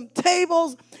turned some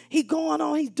tables. He's going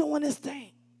on. He's doing his thing.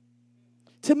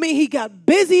 To me, he got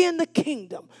busy in the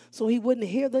kingdom so he wouldn't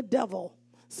hear the devil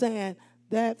saying,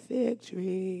 that fig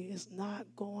tree is not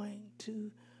going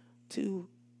to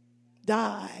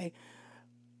die.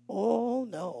 Oh,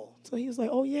 no. So he was like,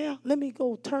 oh, yeah, let me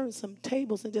go turn some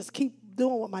tables and just keep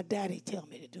doing what my daddy tell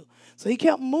me to do. So he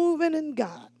kept moving in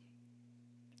God.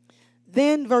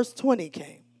 Then verse 20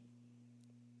 came.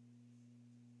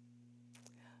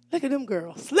 Look at them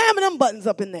girls, slamming them buttons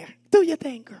up in there. Do your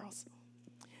thing, girls.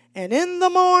 And in the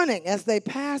morning, as they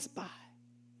passed by,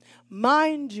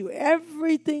 mind you,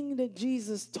 everything that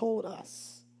Jesus told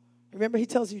us. Remember, he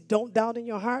tells you, don't doubt in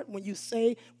your heart when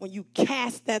you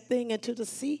cast that thing into the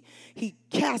sea. He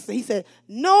cast it. He said,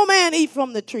 no man eat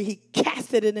from the tree. He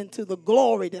casted it into the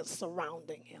glory that's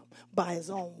surrounding him by his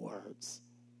own words.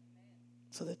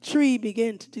 So the tree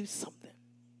began to do something.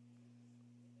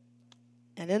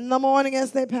 And in the morning,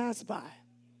 as they passed by,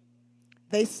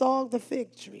 They saw the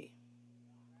fig tree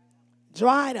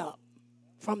dried up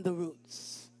from the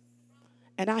roots.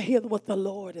 And I hear what the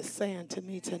Lord is saying to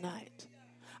me tonight.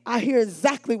 I hear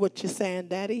exactly what you're saying,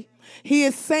 Daddy. He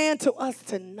is saying to us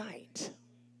tonight,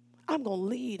 I'm going to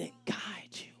lead and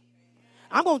guide you.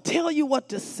 I'm going to tell you what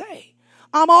to say.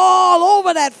 I'm all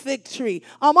over that fig tree.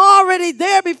 I'm already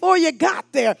there before you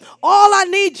got there. All I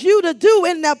need you to do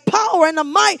in the power and the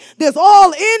might that's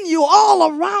all in you, all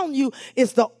around you,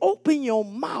 is to open your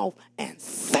mouth and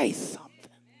say something.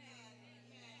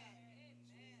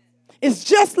 It's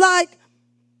just like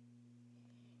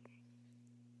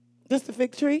this the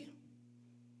fig tree.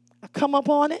 I come up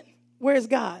on it. Where's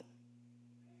God?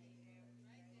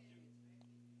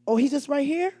 Oh, he's just right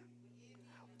here?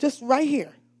 Just right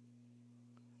here.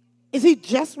 Is he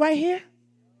just right here?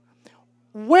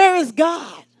 Where is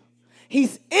God?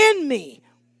 He's in me,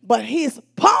 but his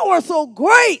power is so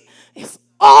great, it's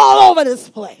all over this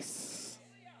place.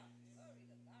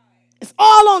 It's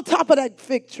all on top of that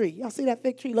fig tree. Y'all see that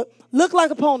fig tree? Look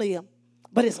like a pony,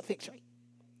 but it's a fig tree.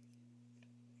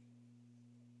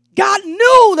 God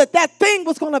knew that thing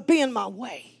was going to be in my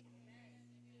way.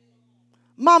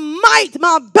 My might,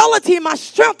 my ability, my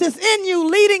strength is in you,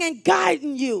 leading and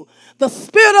guiding you. The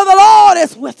Spirit of the Lord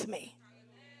is with me.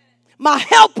 My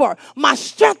helper, my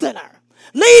strengthener,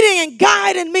 leading and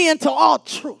guiding me into all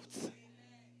truth.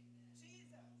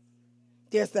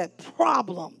 There's that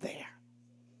problem there.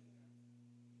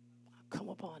 Come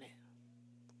upon it.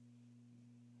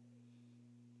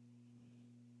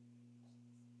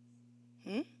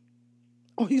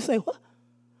 Oh, you say what?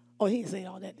 Oh, he didn't say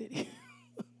all that, did he?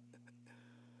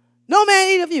 No man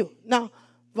eat of you. Now,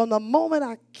 from the moment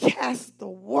I cast the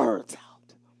words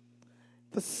out,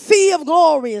 the sea of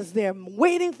glory is there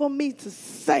waiting for me to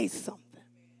say something.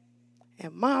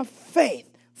 And my faith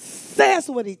says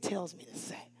what he tells me to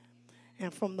say.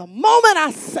 And from the moment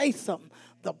I say something,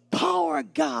 the power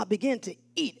of God began to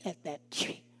eat at that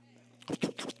tree.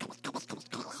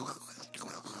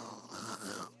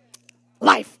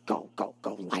 Life, go,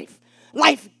 life.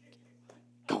 Life,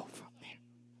 go from there.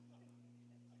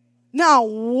 Now,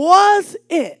 was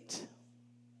it?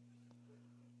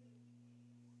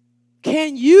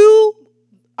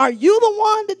 Are you the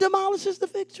one that demolishes the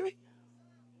fig tree?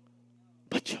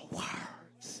 But your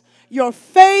words, your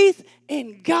faith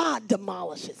in God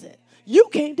demolishes it. You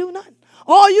can't do nothing.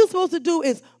 All you're supposed to do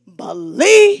is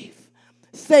believe,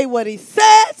 say what he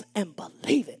says, and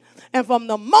believe it. And from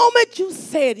the moment you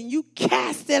say it and you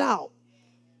cast it out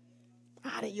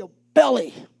of your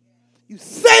belly, you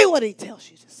say what he tells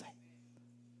you to say.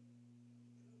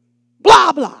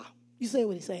 Blah, blah. You say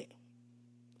what he said.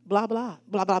 Blah, blah,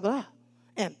 blah, blah, blah.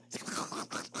 And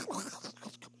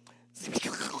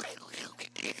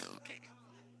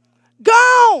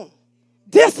gone,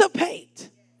 dissipate,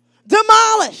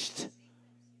 demolished.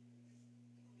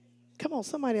 Come on,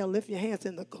 somebody will lift your hands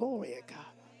in the glory of God.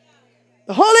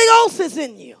 The Holy Ghost is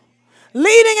in you,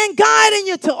 leading and guiding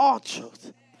you to all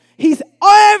truth. He's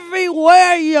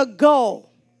everywhere you go.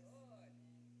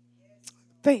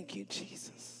 Thank you,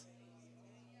 Jesus.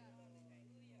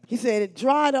 He said it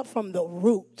dried up from the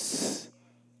roots.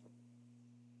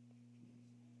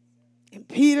 And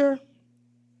Peter,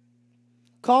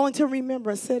 calling to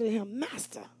remember, said to him,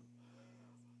 Master,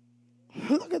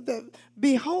 look at that.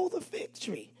 Behold the fig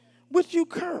tree, which you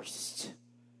cursed.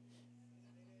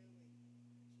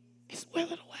 It's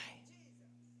withered away.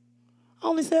 I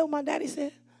only said what my daddy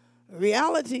said.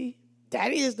 Reality,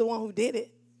 daddy is the one who did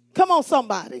it. Come on,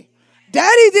 somebody.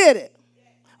 Daddy did it.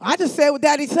 I just said what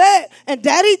daddy said, and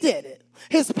daddy did it.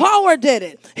 His power did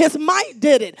it. His might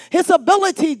did it. His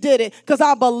ability did it. Because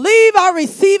I believe, I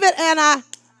receive it, and I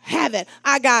have it.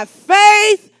 I got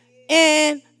faith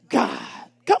in God.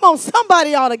 Come on,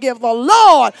 somebody ought to give the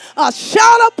Lord a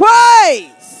shout of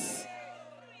praise.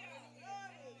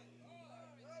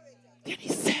 Then he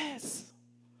says,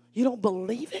 you don't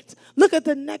believe it? Look at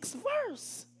the next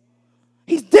verse.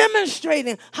 He's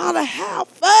demonstrating how to have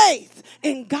faith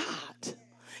in God.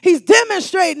 He's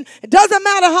demonstrating, it doesn't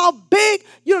matter how big,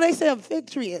 they say a fig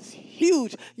tree is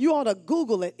huge. You ought to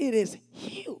Google it. It is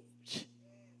huge.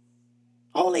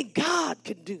 Only God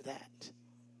can do that.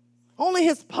 Only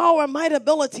his power, might,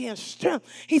 ability, and strength.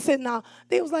 He said, now,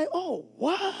 they was like, oh,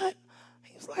 what?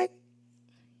 He was like,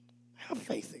 have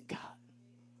faith in God.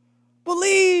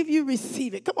 Believe you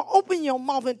receive it. Come on, open your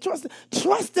mouth and trust.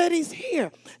 Trust that he's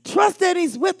here. Trust that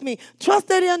he's with me. Trust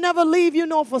that he'll never leave you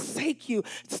nor forsake you.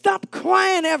 Stop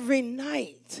crying every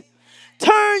night.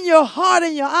 Turn your heart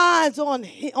and your eyes on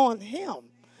him.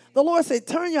 The Lord said,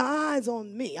 turn your eyes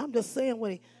on me. I'm just saying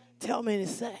what he tell me to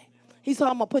say. He said,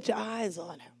 I'm going to put your eyes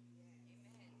on him.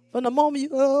 From the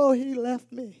moment oh, he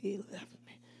left me. He left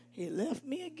me. He left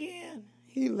me again.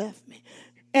 He left me.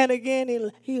 And again,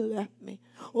 he left me.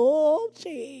 Oh,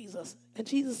 Jesus. And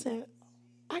Jesus said,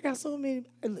 I got so many.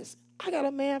 Listen, I got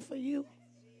a man for you.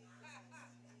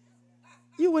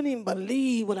 You wouldn't even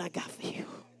believe what I got for you.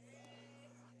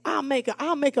 I'll make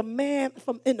a man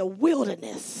from in the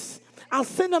wilderness. I'll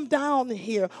send him down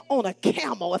here on a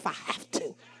camel if I have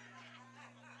to.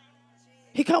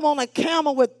 He come on a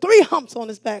camel with 3 humps on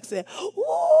his back, said,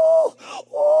 ooh,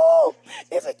 ooh,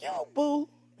 is it you, boo?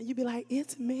 And you be like,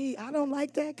 it's me. I don't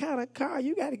like that kind of car.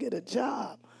 You got to get a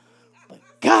job. But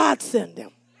God sent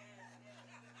him.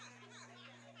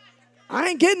 I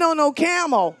ain't getting on no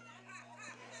camel.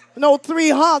 No 3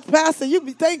 humps, Pastor.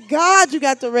 Thank God you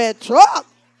got the red truck.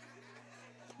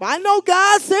 But I know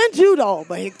God sent you, though.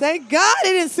 But thank God he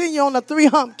didn't send you on a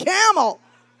 3-hump camel.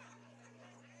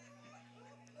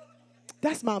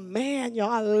 That's my man,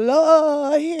 y'all. I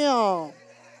love him.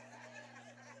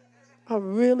 I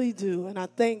really do. And I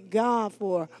thank God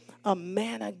for a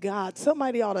man of God.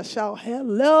 Somebody ought to shout,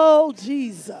 hello,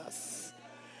 Jesus.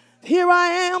 Here I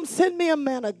am. Send me a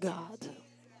man of God.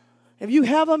 If you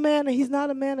have a man and he's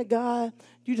not a man of God,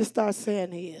 you just start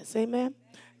saying he is. Amen.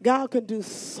 God can do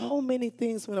so many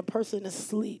things when a person is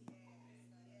asleep.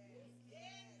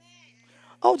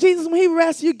 Oh, Jesus, when he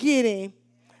rests, you get him.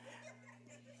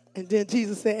 And then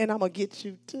Jesus said, and I'm going to get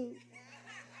you too.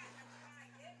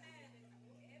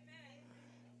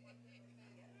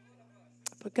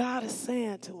 But God is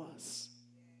saying to us,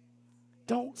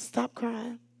 don't stop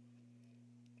crying.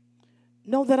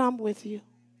 Know that I'm with you.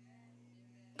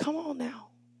 Come on now.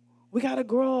 We got to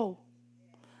grow.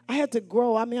 I had to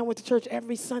grow. I went to church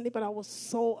every Sunday, but I was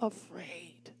so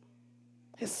afraid.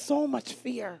 There's so much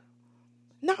fear.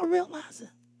 Not realizing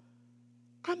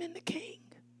I'm in the King.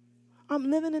 I'm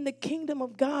living in the kingdom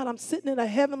of God. I'm sitting in a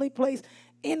heavenly place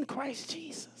in Christ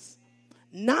Jesus.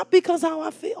 Not because how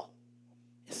I feel.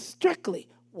 It's strictly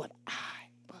what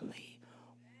I believe.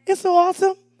 It's so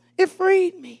awesome. It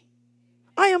freed me.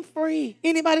 I am free.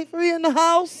 Anybody free in the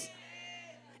house?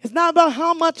 It's not about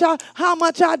how much I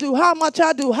do.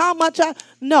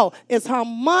 No, it's how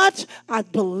much I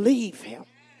believe him.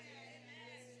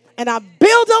 And I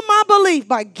build up my belief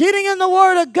by getting in the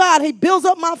word of God. He builds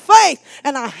up my faith,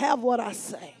 and I have what I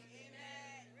say.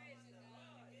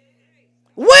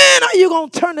 When are you going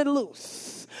to turn it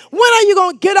loose? When are you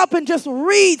going to get up and just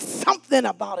read something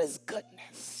about his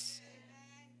goodness?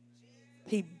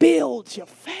 He builds your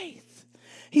faith.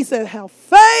 He said, have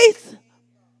faith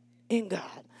in God.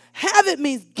 Have it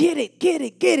means get it. Get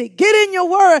in your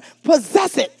word.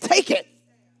 Possess it. Take it.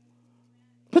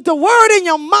 Put the word in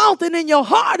your mouth and in your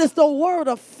heart is the word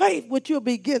of faith which you'll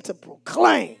begin to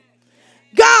proclaim.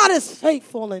 God is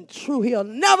faithful and true. He'll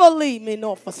never leave me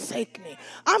nor forsake me.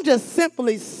 I'm just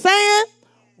simply saying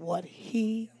what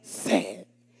he said.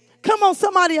 Come on,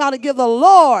 somebody ought to give the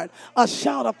Lord a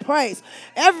shout of praise.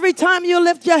 Every time you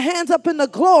lift your hands up in the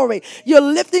glory, you're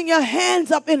lifting your hands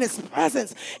up in his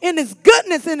presence, in his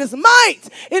goodness, in his might,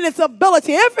 in his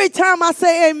ability. Every time I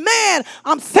say amen,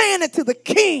 I'm saying it to the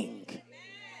King.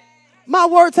 My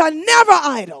words are never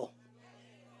idle.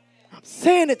 I'm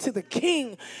saying it to the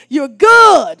King. You're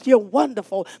good. You're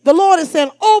wonderful. The Lord is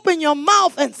saying, open your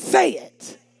mouth and say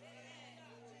it.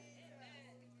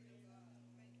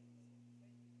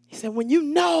 He said, when you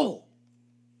know,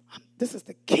 this is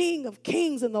the King of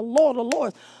kings and the Lord of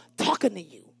lords talking to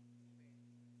you.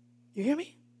 You hear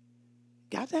me?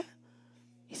 Got that?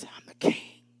 He said, I'm the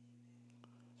King.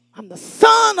 I'm the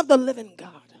Son of the living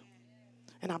God.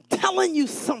 And I'm telling you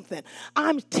something.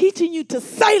 I'm teaching you to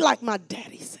say like my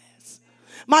daddy says.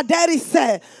 My daddy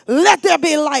said, let there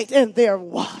be light, and there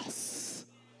was.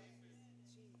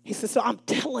 He said, so I'm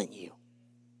telling you.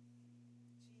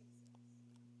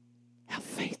 Have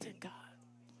faith in God.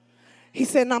 He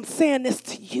said, and I'm saying this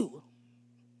to you.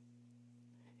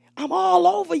 I'm all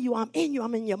over you. I'm in you.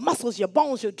 I'm in your muscles, your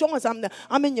bones, your joints.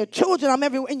 I'm in your children. I'm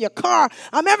everywhere in your car.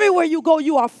 I'm everywhere you go.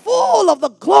 You are full of the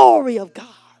glory of God.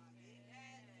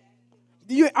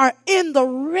 You are in the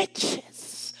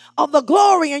riches of the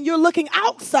glory, and you're looking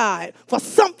outside for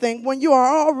something when you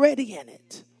are already in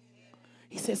it.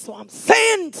 He says, so I'm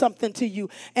saying something to you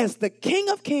as the King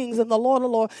of kings and the Lord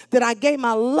of lords, that I gave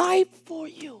my life for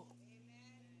you.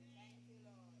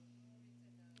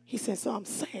 He says, so I'm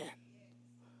saying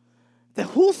that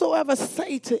whosoever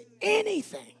say to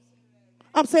anything,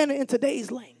 I'm saying it in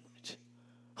today's language,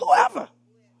 whoever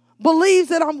believes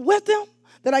that I'm with them,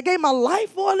 that I gave my life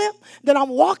for them, that I'm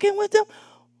walking with them,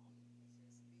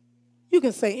 you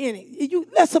can say you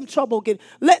let some trouble get,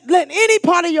 let any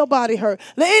part of your body hurt,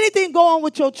 let anything go on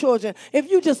with your children. If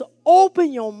you just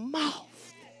open your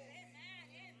mouth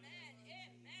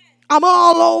I'm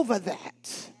all over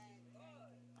that.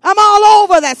 I'm all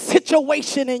over that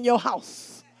situation in your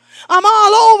house. I'm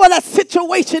all over that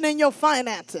situation in your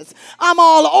finances. I'm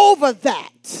all over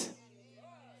that.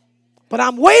 But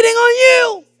I'm waiting on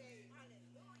you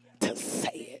to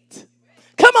say it.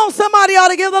 Come on, somebody ought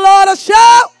to give the Lord a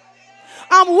shout.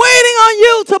 I'm waiting on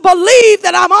you to believe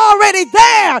that I'm already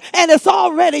there and it's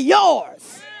already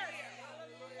yours.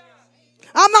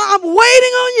 I'm waiting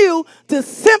on you to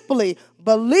simply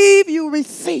believe you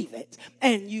receive it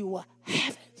and you will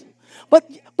have it. But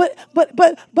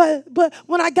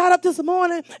when I got up this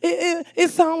morning, it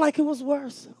sounded like it was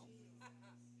worse.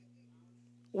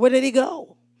 Where did he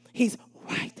go? He's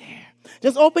right there.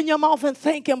 Just open your mouth and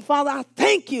thank him. Father, I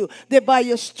thank you that by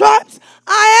your stripes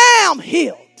I am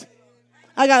healed.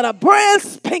 I got a brand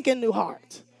spanking new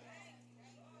heart.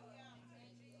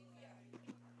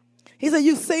 He said,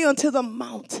 you say unto the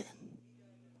mountain,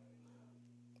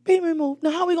 be removed.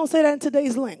 Now, how are we going to say that in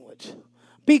today's language?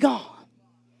 Be gone.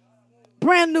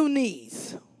 Brand new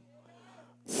knees.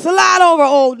 Slide over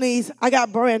old knees. I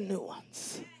got brand new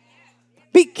ones.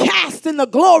 Be cast in the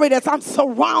glory that I'm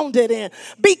surrounded in.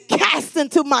 Be cast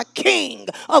into my King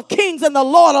of kings and the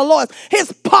Lord of lords.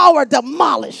 His power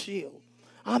demolish you.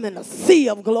 I'm in a sea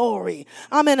of glory.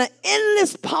 I'm in an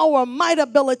endless power, might,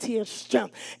 ability, and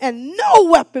strength. And no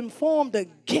weapon formed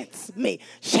against me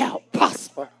shall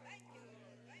prosper.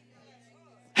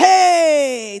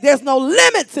 Hey, there's no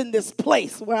limits in this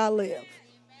place where I live.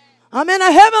 I'm in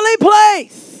a heavenly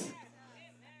place.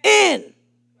 And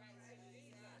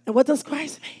what does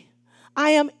Christ mean?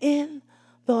 I am in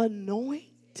the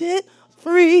anointed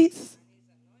freeze.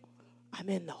 I'm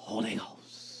in the Holy Ghost.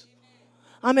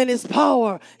 I'm in his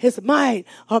power, his might,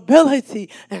 ability,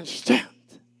 and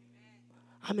strength.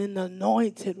 I'm in the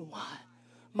anointed one.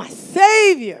 My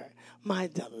Savior, my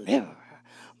deliverer,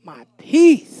 my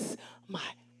peace, my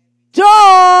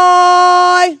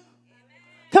joy.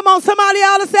 Come on, somebody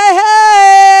ought to say,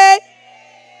 hey.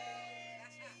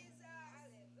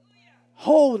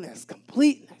 Wholeness,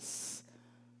 completeness.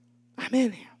 I'm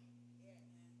in him.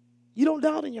 You don't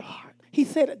doubt in your heart. He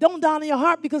said, don't doubt in your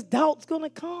heart because doubt's going to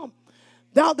come.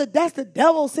 That's the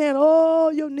devil saying, oh,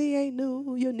 your knee ain't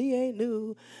new. Your knee ain't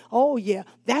new. Oh, yeah.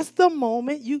 That's the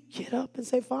moment you get up and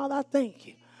say, Father, I thank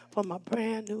you for my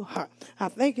brand new heart. I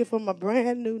thank you for my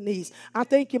brand new knees. I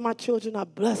thank you my children are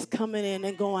blessed coming in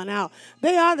and going out.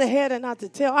 They are the head and not the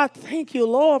tail. I thank you,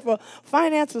 Lord, for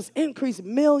finances increase $1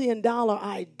 million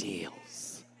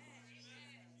ideals.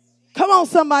 Come on,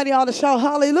 somebody ought to shout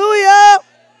hallelujah.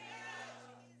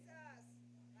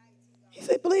 He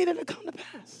said, believe it to come to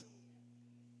pass.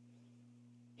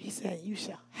 He said, you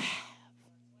shall have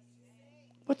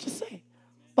what you say.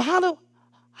 But how do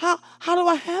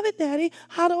I have it, Daddy?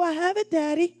 How do I have it,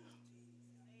 Daddy?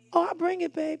 Oh, I bring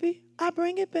it, baby. I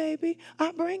bring it, baby.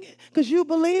 I bring it. Because you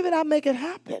believe it, I make it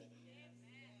happen.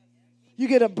 You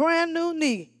get a brand new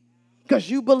knee because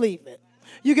you believe it.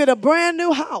 You get a brand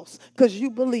new house because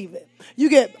you believe it. You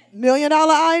get $1 million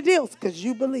ideals because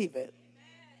you believe it.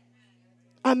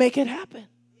 I make it happen.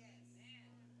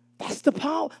 That's the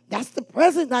power. That's the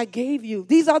present I gave you.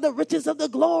 These are the riches of the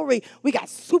glory. We got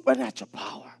supernatural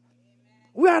power.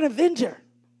 We're an avenger.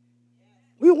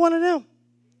 We're one of them.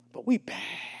 But we bad.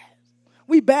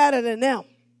 We badder than them.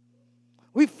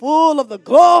 We full of the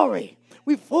glory.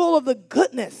 We full of the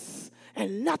goodness.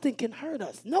 And nothing can hurt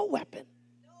us. No weapon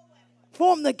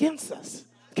formed against us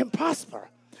can prosper.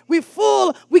 We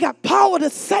got power to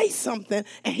say something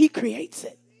and he creates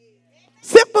it.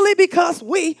 Simply because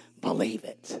we believe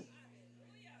it.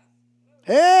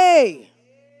 Hey.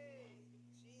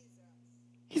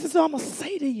 He says, so I'm going to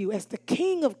say to you as the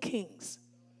King of kings,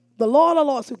 the Lord of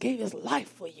lords who gave his life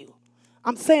for you.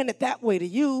 I'm saying it that way to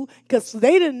you because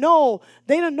they didn't know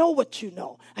what you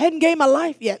know. I hadn't gave my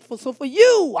life yet. So for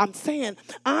you, I'm saying,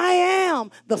 I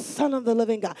am the Son of the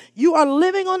living God. You are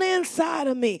living on the inside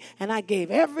of me, and I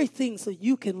gave everything so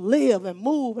you can live and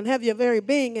move and have your very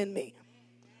being in me.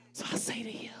 So I say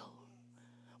to you,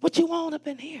 what you want up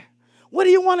in here? What do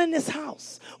you want in this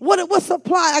house? What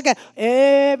supply? I got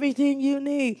everything you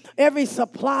need. Every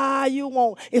supply you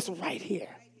want, it's right here.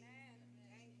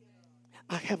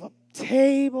 I have a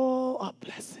table of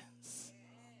blessings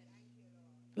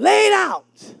laid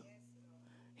out.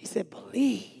 He said,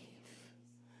 believe.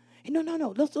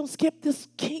 No. Let's don't skip this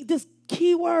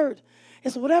key word.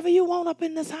 It's whatever you want up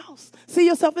in this house. See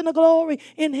yourself in the glory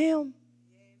in him.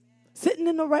 Sitting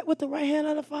with the right hand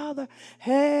of the Father.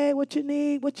 Hey, what you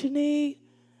need?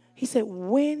 He said,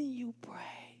 when you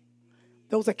pray.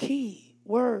 Those are key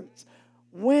words.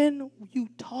 When you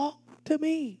talk to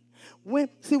me. When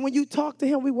you talk to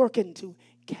him, we working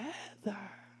together.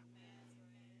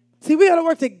 See, we got to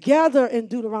work together in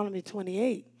Deuteronomy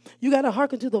 28. You got to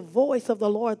hearken to the voice of the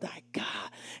Lord thy God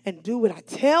and do what I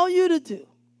tell you to do.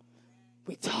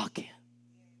 We talking.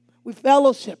 We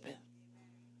fellowshipping.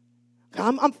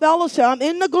 I'm fellowship. I'm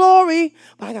in the glory,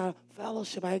 but I got to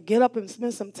fellowship. I got to get up and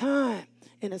spend some time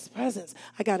in his presence.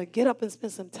 I got to get up and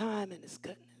spend some time in his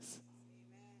goodness.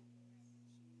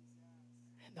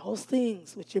 And those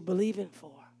things which you're believing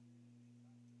for,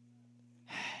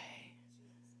 hey,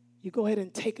 you go ahead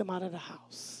and take them out of the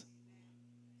house.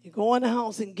 You go in the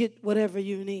house and get whatever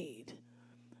you need.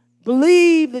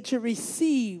 Believe that you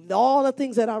received all the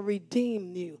things that I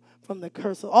redeemed you from the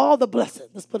curse of all the blessings.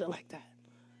 Let's put it like that.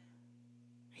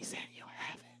 He said, you'll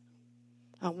have it.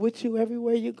 I'm with you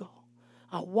everywhere you go.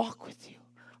 I walk with you.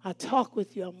 I talk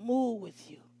with you. I move with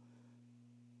you.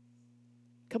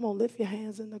 Come on, lift your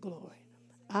hands in the glory.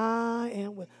 I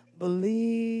am with.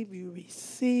 Believe you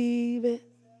receive it,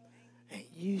 and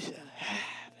you shall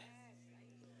have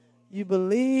it. You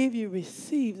believe you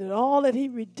received it, all that he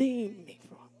redeemed me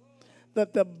from.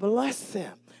 That the blessing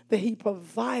that he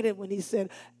provided when he said,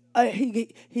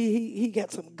 he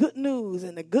got some good news,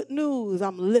 and the good news,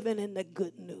 I'm living in the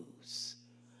good news.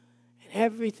 And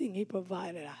everything he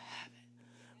provided, I have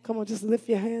it. Come on, just lift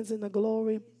your hands in the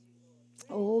glory.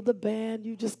 Oh, the band,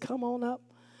 you just come on up.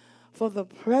 For the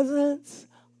presence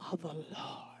of the Lord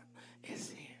is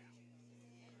here.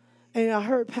 And I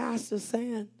heard Pastor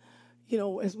saying,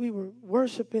 as we were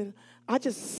worshiping, I just